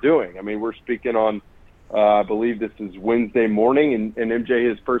he's now doing. I mean, we're speaking on, I believe this is Wednesday morning, and MJ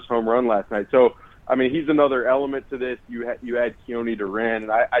his first home run last night. So, I mean, he's another element to this. You add Keone Duran,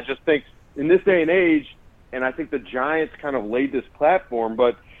 and I just think in this day and age, and I think the Giants kind of laid this platform,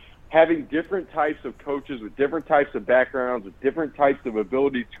 but having different types of coaches with different types of backgrounds, with different types of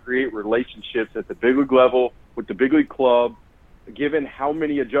ability to create relationships at the big league level with the big league club, given how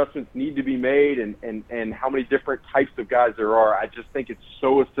many adjustments need to be made and how many different types of guys there are, I just think it's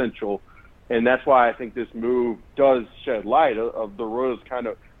so essential. And that's why I think this move does shed light of the Royals kind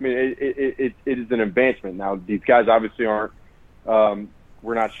of – I mean, it is an advancement. Now, these guys obviously aren't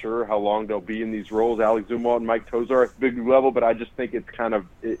we're not sure how long they'll be in these roles, Alex Zumwalt and Mike Tozar at the big league level, but I just think it's kind of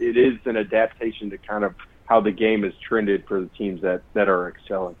 – it is an adaptation to kind of how the game has trended for the teams that are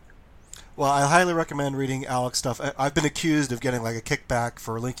excelling. Well, I highly recommend reading Alex stuff. I've been accused of getting like a kickback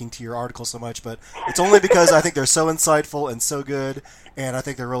for linking to your article so much, but it's only because I think they're so insightful and so good, and I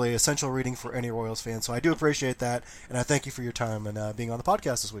think they're really essential reading for any Royals fan. So I do appreciate that, and I thank you for your time and being on the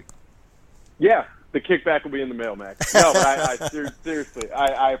podcast this week. Yeah, the kickback will be in the mail, Max. No, but I seriously,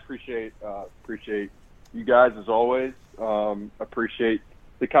 I appreciate you guys as always. Appreciate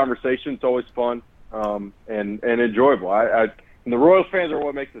the conversation. It's always fun and enjoyable. And the Royals fans are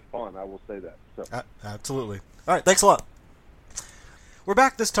what makes this fun, I will say that. So. Absolutely. All right, thanks a lot. We're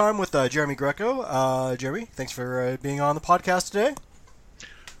back this time with Jeremy Greco. Jeremy, thanks for being on the podcast today.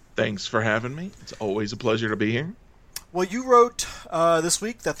 Thanks for having me. It's always a pleasure to be here. Well, you wrote this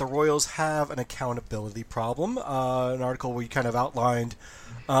week that the Royals have an accountability problem, an article where you kind of outlined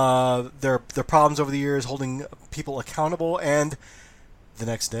their problems over the years holding people accountable, and the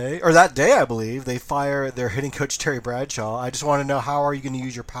next day, or that day, I believe, they fire their hitting coach, Terry Bradshaw. I just want to know, how are you going to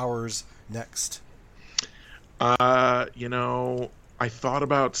use your powers next? I thought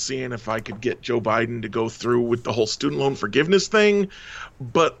about seeing if I could get Joe Biden to go through with the whole student loan forgiveness thing,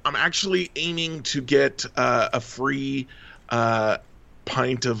 but I'm actually aiming to get a free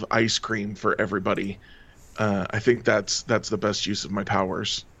pint of ice cream for everybody. I think that's the best use of my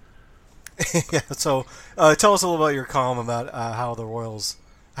powers. Yeah, so tell us a little about your column about how the Royals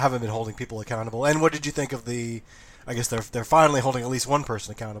haven't been holding people accountable, and what did you think of the? I guess they're finally holding at least one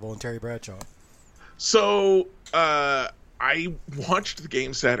person accountable in Terry Bradshaw. So I watched the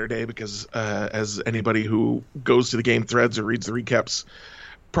game Saturday because, as anybody who goes to the game threads or reads the recaps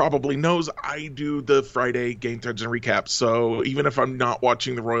probably knows, I do the Friday game threads and recaps. So even if I'm not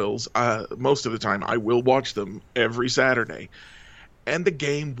watching the Royals, most of the time I will watch them every Saturday, and the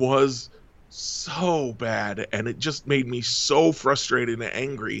game was so bad, and it just made me so frustrated and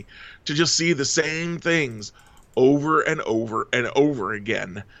angry to just see the same things over and over and over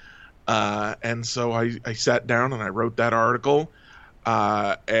again. And so I sat down and I wrote that article,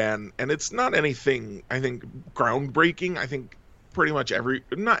 and it's not anything, I think, groundbreaking. I think pretty much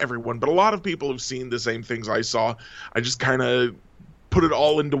not everyone, but a lot of people have seen the same things I saw. I just kind of put it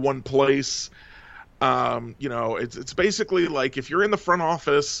all into one place. It's basically like if you're in the front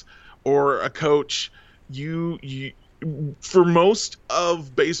office or a coach, you for most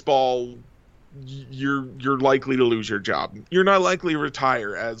of baseball, you're likely to lose your job. You're not likely to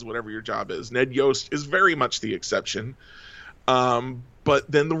retire as whatever your job is. Ned Yost is very much the exception. But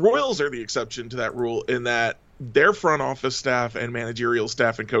then the Royals are the exception to that rule in that their front office staff and managerial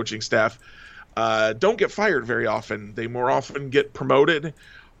staff and coaching staff don't get fired very often. They more often get promoted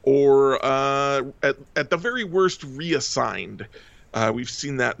or at the very worst reassigned. We've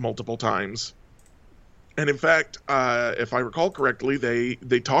seen that multiple times. And in fact, if I recall correctly,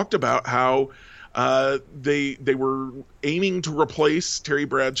 they talked about how they were aiming to replace Terry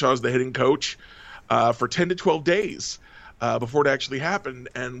Bradshaw as the hitting coach for 10 to 12 days before it actually happened.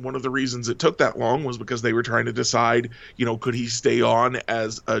 And one of the reasons it took that long was because they were trying to decide, could he stay on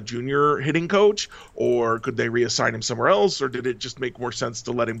as a junior hitting coach, or could they reassign him somewhere else, or did it just make more sense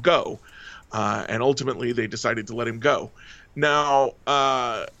to let him go? And ultimately, they decided to let him go. Now,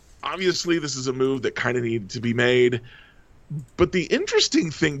 obviously, this is a move that kind of needed to be made. But the interesting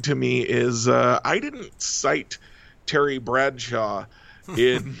thing to me is I didn't cite Terry Bradshaw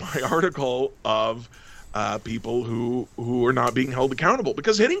in my article of people who are not being held accountable,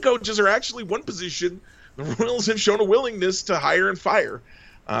 because hitting coaches are actually one position the Royals have shown a willingness to hire and fire.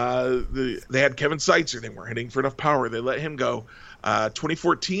 They had Kevin Seitzer. They weren't hitting for enough power. They let him go.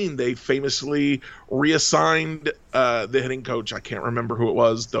 2014, they famously reassigned the hitting coach. I can't remember who it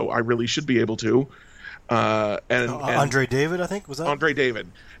was, though I really should be able to. And Andre David, I think, was that? Andre David.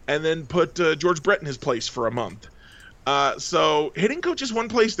 And then put George Brett in his place for a month. So hitting coach is one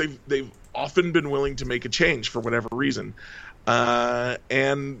place they've often been willing to make a change for whatever reason.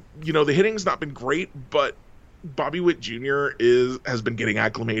 And, the hitting's not been great, but Bobby Witt Jr. has been getting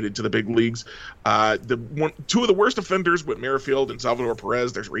acclimated to the big leagues. Two of the worst offenders, Whit Merrifield and Salvador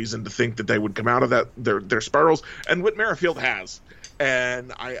Perez, there's reason to think that they would come out of that their spirals, and Whit Merrifield has.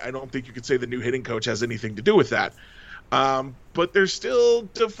 And I don't think you could say the new hitting coach has anything to do with that. But they're still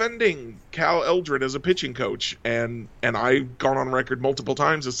defending Cal Eldred as a pitching coach, and I've gone on record multiple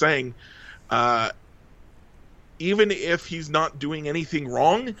times as saying, even if he's not doing anything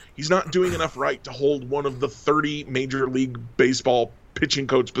wrong, he's not doing enough right to hold one of the 30 Major League Baseball pitching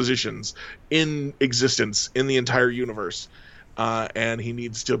coach positions in existence in the entire universe. And he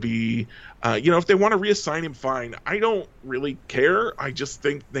needs to be, if they want to reassign him, fine. I don't really care. I just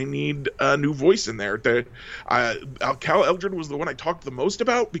think they need a new voice in there. Cal Eldred was the one I talked the most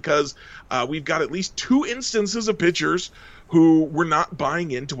about because we've got at least 2 instances of pitchers who were not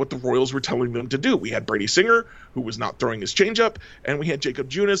buying into what the Royals were telling them to do. We had Brady Singer, who was not throwing his changeup, and we had Jacob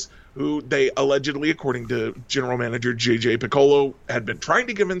Junis, who they allegedly, according to general manager J.J. Piccolo, had been trying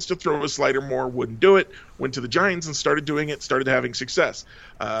to convince to throw his slider more, wouldn't do it, went to the Giants and started doing it, started having success.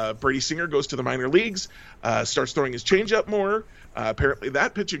 Brady Singer goes to the minor leagues, starts throwing his changeup more. Apparently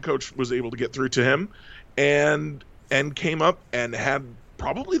that pitching coach was able to get through to him and came up and had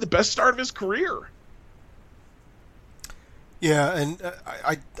probably the best start of his career. Yeah, and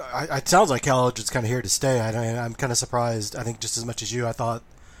it sounds like Cal Eldred's kind of here to stay. I'm kind of surprised. I think just as much as you, I thought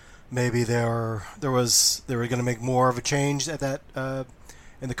maybe they were going to make more of a change at that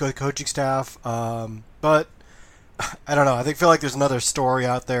in the coaching staff. But I don't know. I feel like there's another story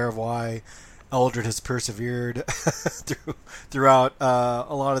out there of why Eldred has persevered throughout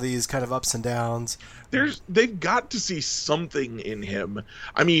a lot of these kind of ups and downs. They've got to see something in him.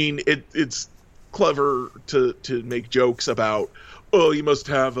 I mean, it's clever to make jokes about, oh, you must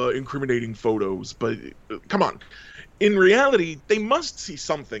have incriminating photos, but come on. In reality, they must see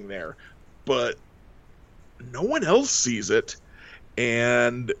something there, but no one else sees it.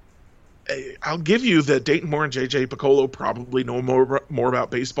 And I'll give you that Dayton Moore and J.J. Piccolo probably know more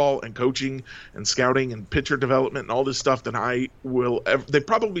about baseball and coaching and scouting and pitcher development and all this stuff than I will ever. They've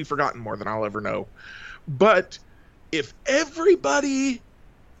probably forgotten more than I'll ever know. But if everybody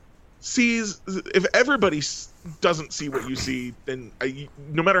doesn't see what you see, then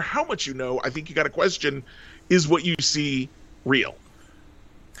no matter how much you know, I think you got to question, is what you see real?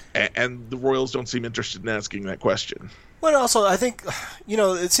 And the Royals don't seem interested in asking that question. Well, also, I think,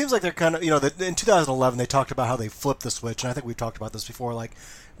 it seems like they're kind of, in 2011 they talked about how they flipped the switch, and I think we've talked about this before, like,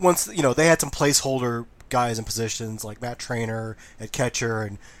 once, they had some placeholder guys in positions, like Matt Traynor at catcher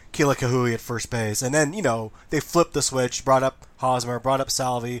and Keila Kahui at first base, and then, they flipped the switch, brought up Hosmer, brought up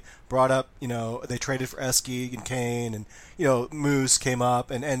Salvi, brought up, they traded for Eske and Kane, and, Moose came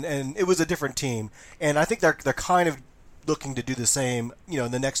up, and it was a different team, and I think they're kind of looking to do the same,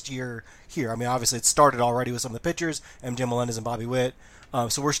 in the next year here. I mean, obviously it started already with some of the pitchers, MJ Melendez and Bobby Witt,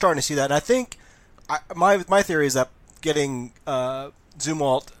 so we're starting to see that, and I think, my theory is that getting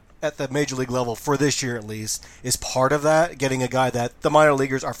Zumwalt at the major league level for this year at least is part of that, getting a guy that the minor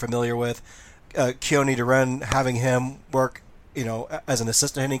leaguers are familiar with. Keone Duren, having him work, as an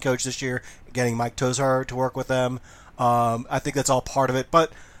assistant hitting coach this year, getting Mike Tozar to work with them. I think that's all part of it.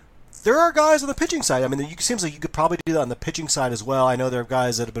 But there are guys on the pitching side. I mean, it seems like you could probably do that on the pitching side as well. I know there are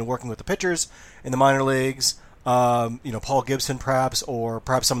guys that have been working with the pitchers in the minor leagues. Paul Gibson perhaps, or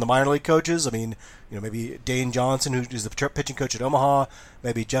perhaps some of the minor league coaches. I mean, maybe Dane Johnson, who's the pitching coach at Omaha,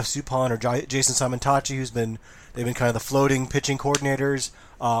 maybe Jeff Suppan or Jason Simontachi, they've been kind of the floating pitching coordinators.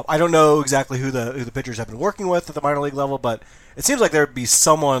 I don't know exactly who the pitchers have been working with at the minor league level, but it seems like there'd be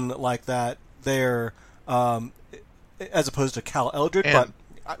someone like that there, as opposed to Cal Eldred. But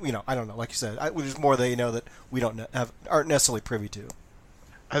I don't know. Like you said, there's more that we aren't necessarily privy to.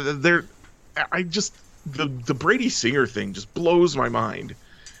 The Brady Singer thing just blows my mind,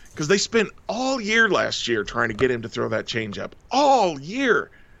 because they spent all year last year trying to get him to throw that changeup, all year,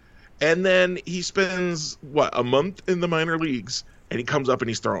 and then he spends a month in the minor leagues and he comes up and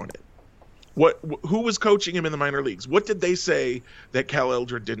he's throwing it. Who was coaching him in the minor leagues? What did they say that Cal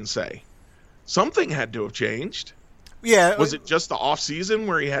Eldred didn't say? Something had to have changed. Yeah. Was it just the off season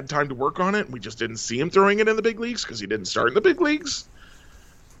where he had time to work on it and we just didn't see him throwing it in the big leagues because he didn't start in the big leagues?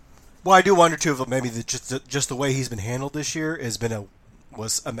 Well, I do wonder too if maybe just the way he's been handled this year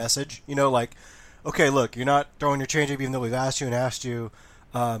was a message. Like, okay, look, you're not throwing your changeup even though we've asked you.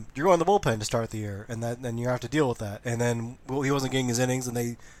 You're going to the bullpen to start the year, and then you have to deal with that. And then he wasn't getting his innings, and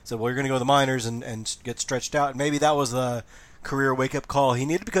they said, well, you're going to go to the minors and get stretched out. And maybe that was the career wake-up call he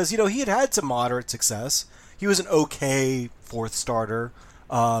needed, because he had some moderate success. He was an okay fourth starter,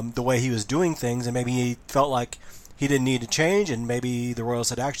 the way he was doing things, and maybe he felt like he didn't need to change, and maybe the Royals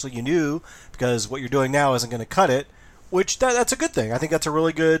said, actually, you knew, because what you're doing now isn't going to cut it, which that's a good thing. I think that's a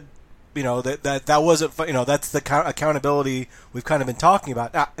really good, that wasn't, that's the accountability we've kind of been talking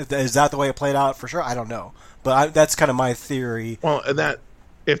about. Is that the way it played out? For sure, I don't know. But that's kind of my theory. Well, and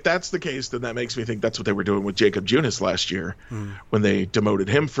if that's the case, then that makes me think that's what they were doing with Jacob Junis last year when they demoted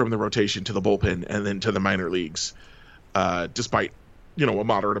him from the rotation to the bullpen and then to the minor leagues, despite, a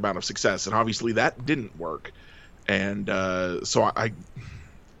moderate amount of success. And obviously that didn't work. And so I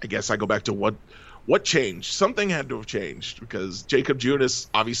guess I go back to what changed. Something had to have changed because Jacob Junis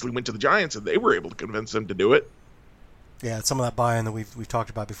obviously went to the Giants and they were able to convince him to do it. Yeah, some of that buy-in that we've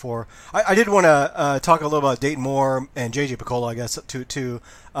talked about before. I did want to talk a little about Dayton Moore and J.J. Picollo, I guess, too.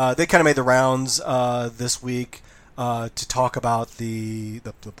 They kind of made the rounds this week to talk about the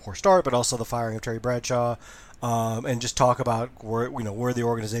poor start, but also the firing of Terry Bradshaw, and just talk about where the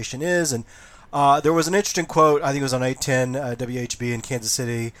organization is. And there was an interesting quote, I think it was on 810 WHB in Kansas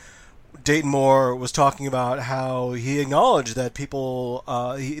City. Dayton Moore was talking about how he acknowledged that people,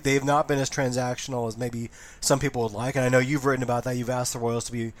 they've not been as transactional as maybe some people would like. And I know you've written about that. You've asked the Royals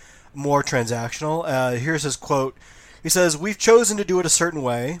to be more transactional. Here's his quote. He says, "We've chosen to do it a certain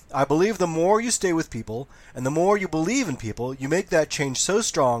way. I believe the more you stay with people and the more you believe in people, you make that change so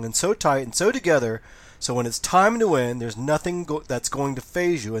strong and so tight and so together. So when it's time to win, there's nothing that's going to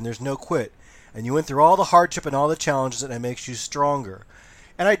faze you and there's no quit. And you went through all the hardship and all the challenges and it makes you stronger."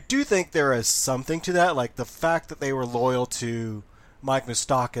 And I do think there is something to that, like the fact that they were loyal to Mike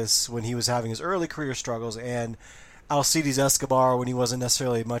Moustakas when he was having his early career struggles, and Alcides Escobar when he wasn't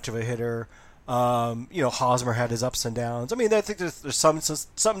necessarily much of a hitter. Hosmer had his ups and downs. I mean, I think there's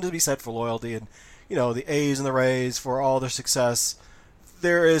something to be said for loyalty, and the A's and the Rays for all their success.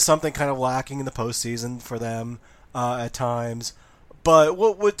 There is something kind of lacking in the postseason for them at times. But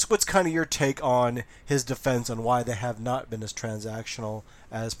what's kind of your take on his defense on why they have not been as transactional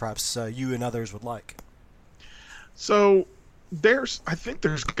as perhaps you and others would like? So I think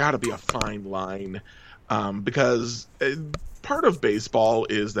there's got to be a fine line because part of baseball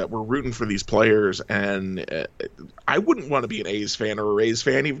is that we're rooting for these players, and I wouldn't want to be an A's fan or a Rays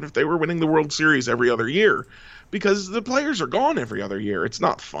fan even if they were winning the World Series every other year, because the players are gone every other year. It's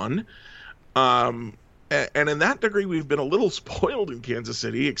not fun. And in that degree, we've been a little spoiled in Kansas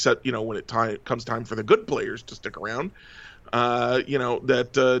City, except, when it comes time for the good players to stick around,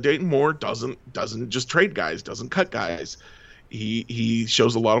 that Dayton Moore doesn't just trade guys, doesn't cut guys. He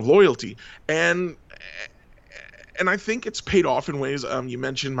shows a lot of loyalty. And I think it's paid off in ways. You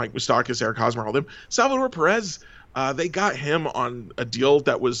mentioned Mike Moustakas, Eric Hosmer, all them. Salvador Perez, they got him on a deal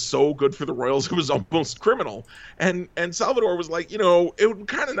that was so good for the Royals it was almost criminal. And Salvador was like, it would be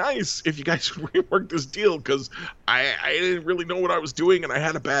kind of nice if you guys reworked this deal because I didn't really know what I was doing and I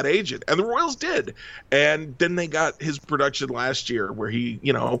had a bad agent. And the Royals did. And then they got his production last year where he,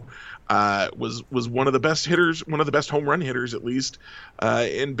 was one of the best hitters, one of the best home run hitters at least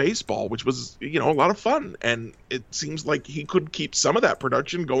in baseball, which was, a lot of fun. And it seems like he could keep some of that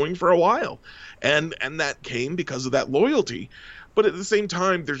production going for a while. And that came because of that loyalty. But at the same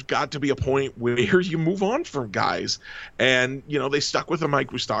time, there's got to be a point where you move on from guys. And, they stuck with a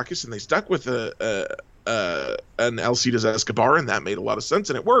Mike Moustakas and they stuck with an Alcides Escobar, and that made a lot of sense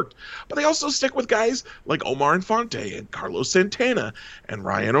and it worked. But they also stick with guys like Omar Infante and Carlos Santana and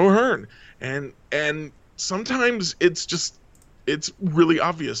Ryan O'Hearn. And sometimes it's really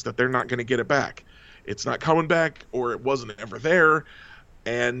obvious that they're not going to get it back. It's not coming back, or it wasn't ever there.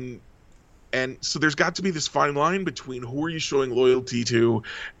 And so there's got to be this fine line between who are you showing loyalty to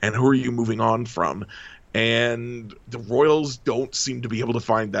and who are you moving on from. And the Royals don't seem to be able to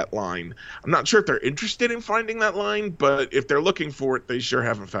find that line. I'm not sure if they're interested in finding that line, but if they're looking for it, they sure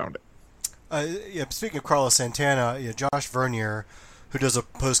haven't found it. Speaking of Carlos Santana, Josh Vernier, who does a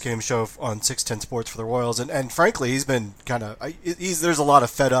post-game show on 610 Sports for the Royals, and frankly, he's been kind of there's a lot of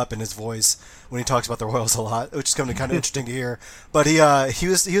fed up in his voice when he talks about the Royals a lot, which is kind of interesting to hear. But he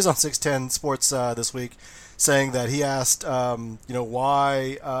was on 610 Sports this week, saying that he asked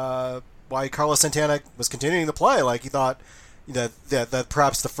why Carlos Santana was continuing to play. Like he thought that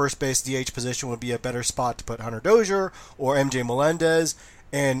perhaps the first base DH position would be a better spot to put Hunter Dozier or MJ Melendez.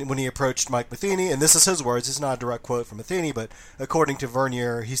 And when he approached Mike Matheny, and this is his words, it's not a direct quote from Matheny, but according to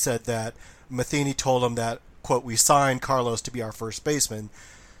Vernier, he said that Matheny told him that, quote, "we signed Carlos to be our first baseman,"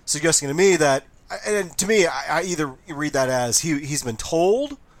 suggesting to me that, and to me, I either read that as he's been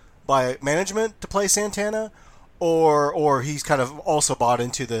told by management to play Santana, or he's kind of also bought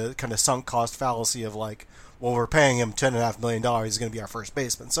into the kind of sunk cost fallacy of like, well, we're paying him $10.5 million, he's going to be our first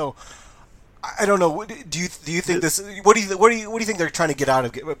baseman. So I don't know. Do you think this? What do you think they're trying to get out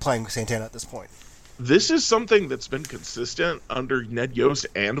of playing Santana at this point? This is something that's been consistent under Ned Yost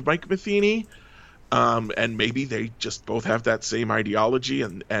and Mike Matheny. And maybe they just both have that same ideology,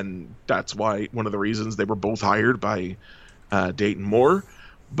 and that's why one of the reasons they were both hired by Dayton Moore.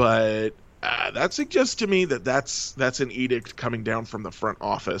 But that suggests to me that that's an edict coming down from the front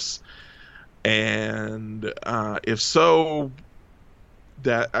office. And if so,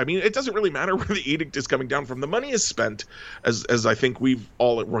 it doesn't really matter where the edict is coming down from. The money is spent, as I think we've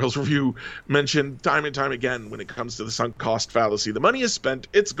all at Royals Review mentioned time and time again when it comes to the sunk cost fallacy. The money is spent.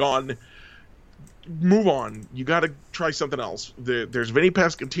 It's gone. Move on. You got to try something else. There's Vinny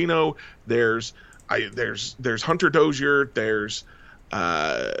Pasquantino. There's Hunter Dozier. There's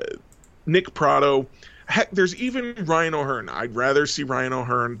Nick Pratto. Heck, there's even Ryan O'Hearn. I'd rather see Ryan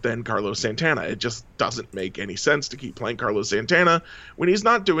O'Hearn than Carlos Santana. It just doesn't make any sense to keep playing Carlos Santana when he's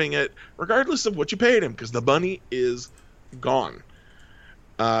not doing it, regardless of what you paid him, because the money is gone.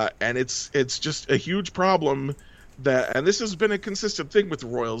 And it's just a huge problem. And this has been a consistent thing with the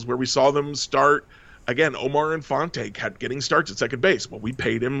Royals, where we saw them start, again, Omar Infante kept getting starts at second base. Well, we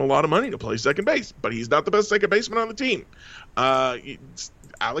paid him a lot of money to play second base, but he's not the best second baseman on the team.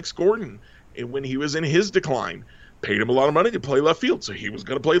 Alex Gordon, when he was in his decline, paid him a lot of money to play left field, so he was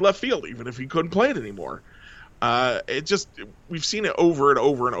going to play left field, even if he couldn't play it anymore. We've seen it over and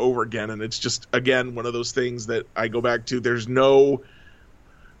over and over again, and it's just, again, one of those things that I go back to. There's no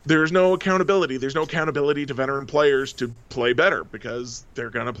accountability. There's no accountability to veteran players to play better, because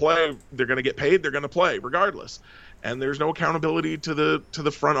they're going to play. They're going to get paid. They're going to play regardless. And there's no accountability to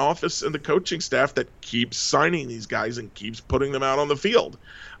the front office and the coaching staff that keeps signing these guys and keeps putting them out on the field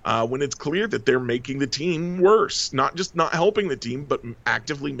when it's clear that they're making the team worse. Not just not helping the team, but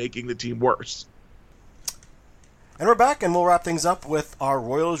actively making the team worse. And we're back, and we'll wrap things up with our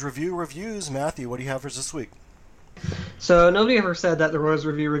Royals Review reviews. Matthew, what do you have for us this week? So nobody ever said that the Royals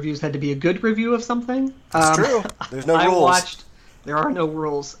Review reviews had to be a good review of something. It's true. There's no rules. I watched. There are no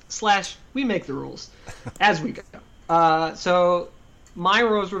rules. / we make the rules as we go. So my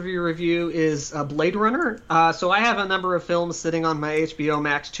Royals review is Blade Runner. So I have a number of films sitting on my HBO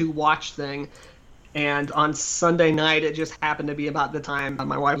Max to watch thing. And on Sunday night, it just happened to be about the time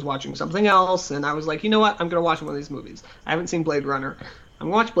my wife was watching something else. And I was like, you know what? I'm going to watch one of these movies. I haven't seen Blade Runner. I'm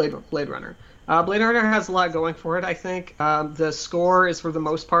going to watch Blade Runner. Blade Runner has a lot going for it, I think. The score is, for the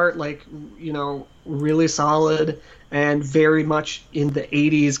most part, really solid and very much in the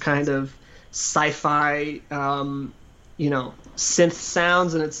 80s kind of sci-fi, synth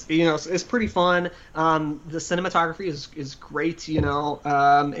sounds, and it's pretty fun. The cinematography is great,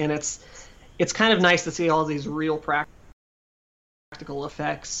 and it's kind of nice to see all these real practical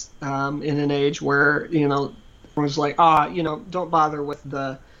effects in an age where, everyone's like, don't bother with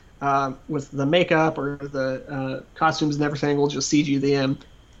the makeup or the costumes and everything. We'll just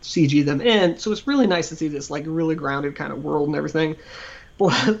CG them in. So it's really nice to see this really grounded kind of world and everything.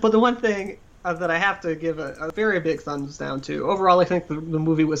 But the one thing that I have to give a very big thumbs down to, overall, I think the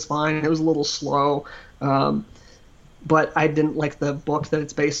movie was fine. It was a little slow, but I didn't like the book that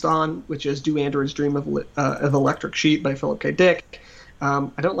it's based on, which is Do Androids Dream of Electric Sheep by Philip K. Dick. I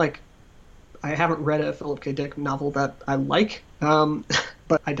haven't read a Philip K. Dick novel that I like,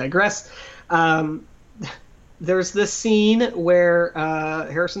 but I digress. There's this scene where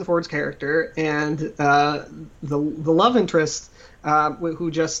Harrison Ford's character and the love interest,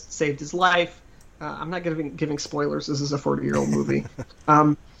 who just saved his life, I'm not giving spoilers, this is a 40-year-old movie,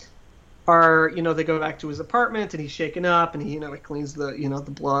 they go back to his apartment, and he's shaken up, and he cleans the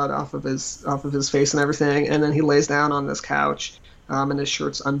blood off of his face and everything, and then he lays down on this couch, and his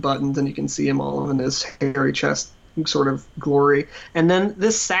shirt's unbuttoned, and you can see him all in his hairy chest sort of glory. And then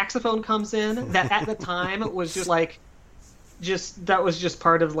this saxophone comes in that at the time was that was just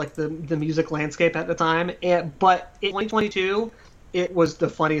part of the music landscape at the time. But in 2022, it was the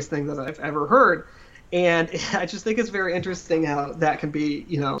funniest thing that I've ever heard. And I just think it's very interesting how that can be,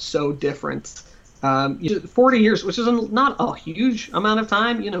 so different. 40 years, which is not a huge amount of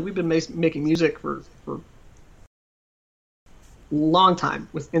time. We've been making music for long time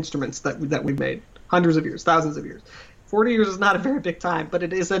with instruments that we've made, hundreds of years, thousands of years. 40 years is not a very big time, but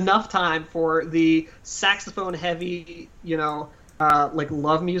it is enough time for the saxophone heavy,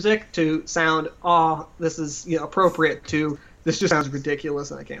 love music to sound, this is appropriate to, this just sounds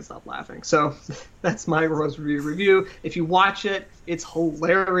ridiculous and I can't stop laughing. So that's my Royals review. If you watch it, it's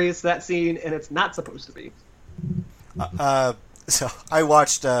hilarious, that scene, and it's not supposed to be. So I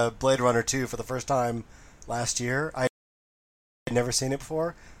watched Blade Runner 2 for the first time last year. I'd never seen it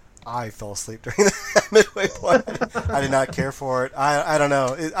before. I fell asleep during the midway point. I did not care for it. I don't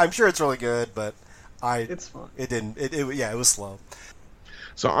know. I'm sure it's really good, but it's fun. It didn't. It was slow.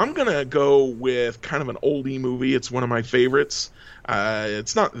 So I'm going to go with kind of an oldie movie. It's one of my favorites.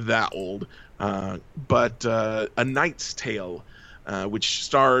 It's not that old, but A Knight's Tale, which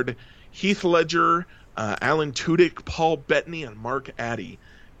starred Heath Ledger, Alan Tudyk, Paul Bettany, and Mark Addy.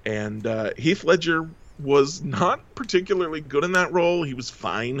 And Heath Ledger was not particularly good in that role. He was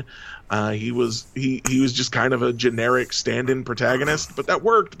fine. He was just kind of a generic stand-in protagonist, but that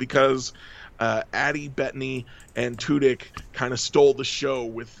worked because Addy, Bettany, and Tudyk kind of stole the show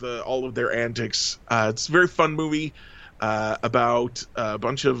with all of their antics. It's a very fun movie about a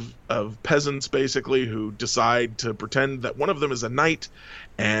bunch of peasants, basically, who decide to pretend that one of them is a knight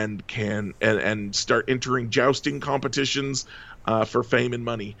and start entering jousting competitions for fame and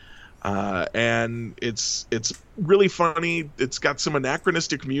money. And it's really funny. It's got some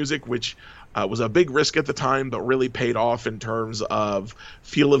anachronistic music, which was a big risk at the time, but really paid off in terms of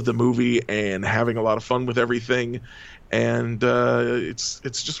feel of the movie and having a lot of fun with everything. And it's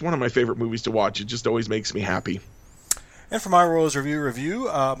just one of my favorite movies to watch. It just always makes me happy. And for my Royals review,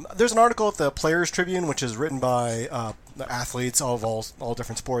 there's an article at the Players Tribune, which is written by athletes of all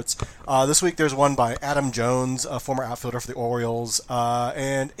different sports. This week there's one by Adam Jones, a former outfielder for the Orioles,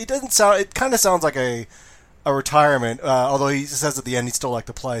 and it kind of sounds like a retirement, although he says at the end he'd still like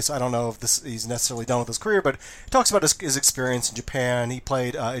to play, so I don't know if he's necessarily done with his career, but he talks about his experience in Japan. He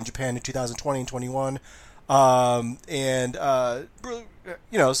played in Japan in 2020 and 21,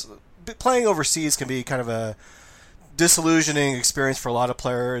 playing overseas can be kind of a disillusioning experience for a lot of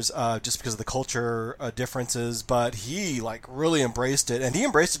players, just because of the culture differences. But he really embraced it, and he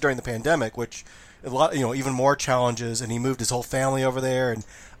embraced it during the pandemic, which even more challenges. And he moved his whole family over there, and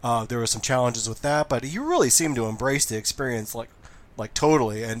there were some challenges with that. But he really seemed to embrace the experience like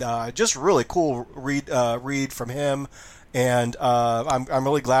totally, and just really cool read from him. And I'm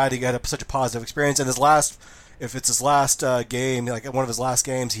really glad he got such a positive experience. And if it's his last game, one of his last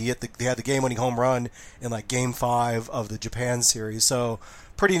games, he had the game-winning home run in Game 5 of the Japan series. So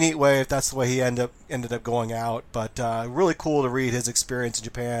pretty neat way if that's the way he ended up going out. But really cool to read his experience in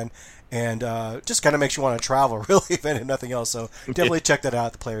Japan, and just kind of makes you want to travel, really, if nothing else. So definitely check that out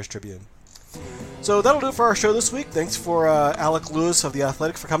at the Players Tribune. So that'll do it for our show this week. Thanks for Alec Lewis of The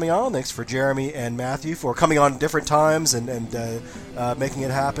Athletic for coming on. Thanks for Jeremy and Matthew for coming on different times and making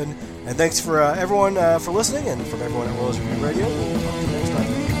it happen. And thanks for everyone for listening, and from everyone at Royals Review Radio. We'll talk to you next time.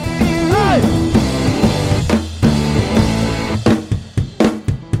 Hey!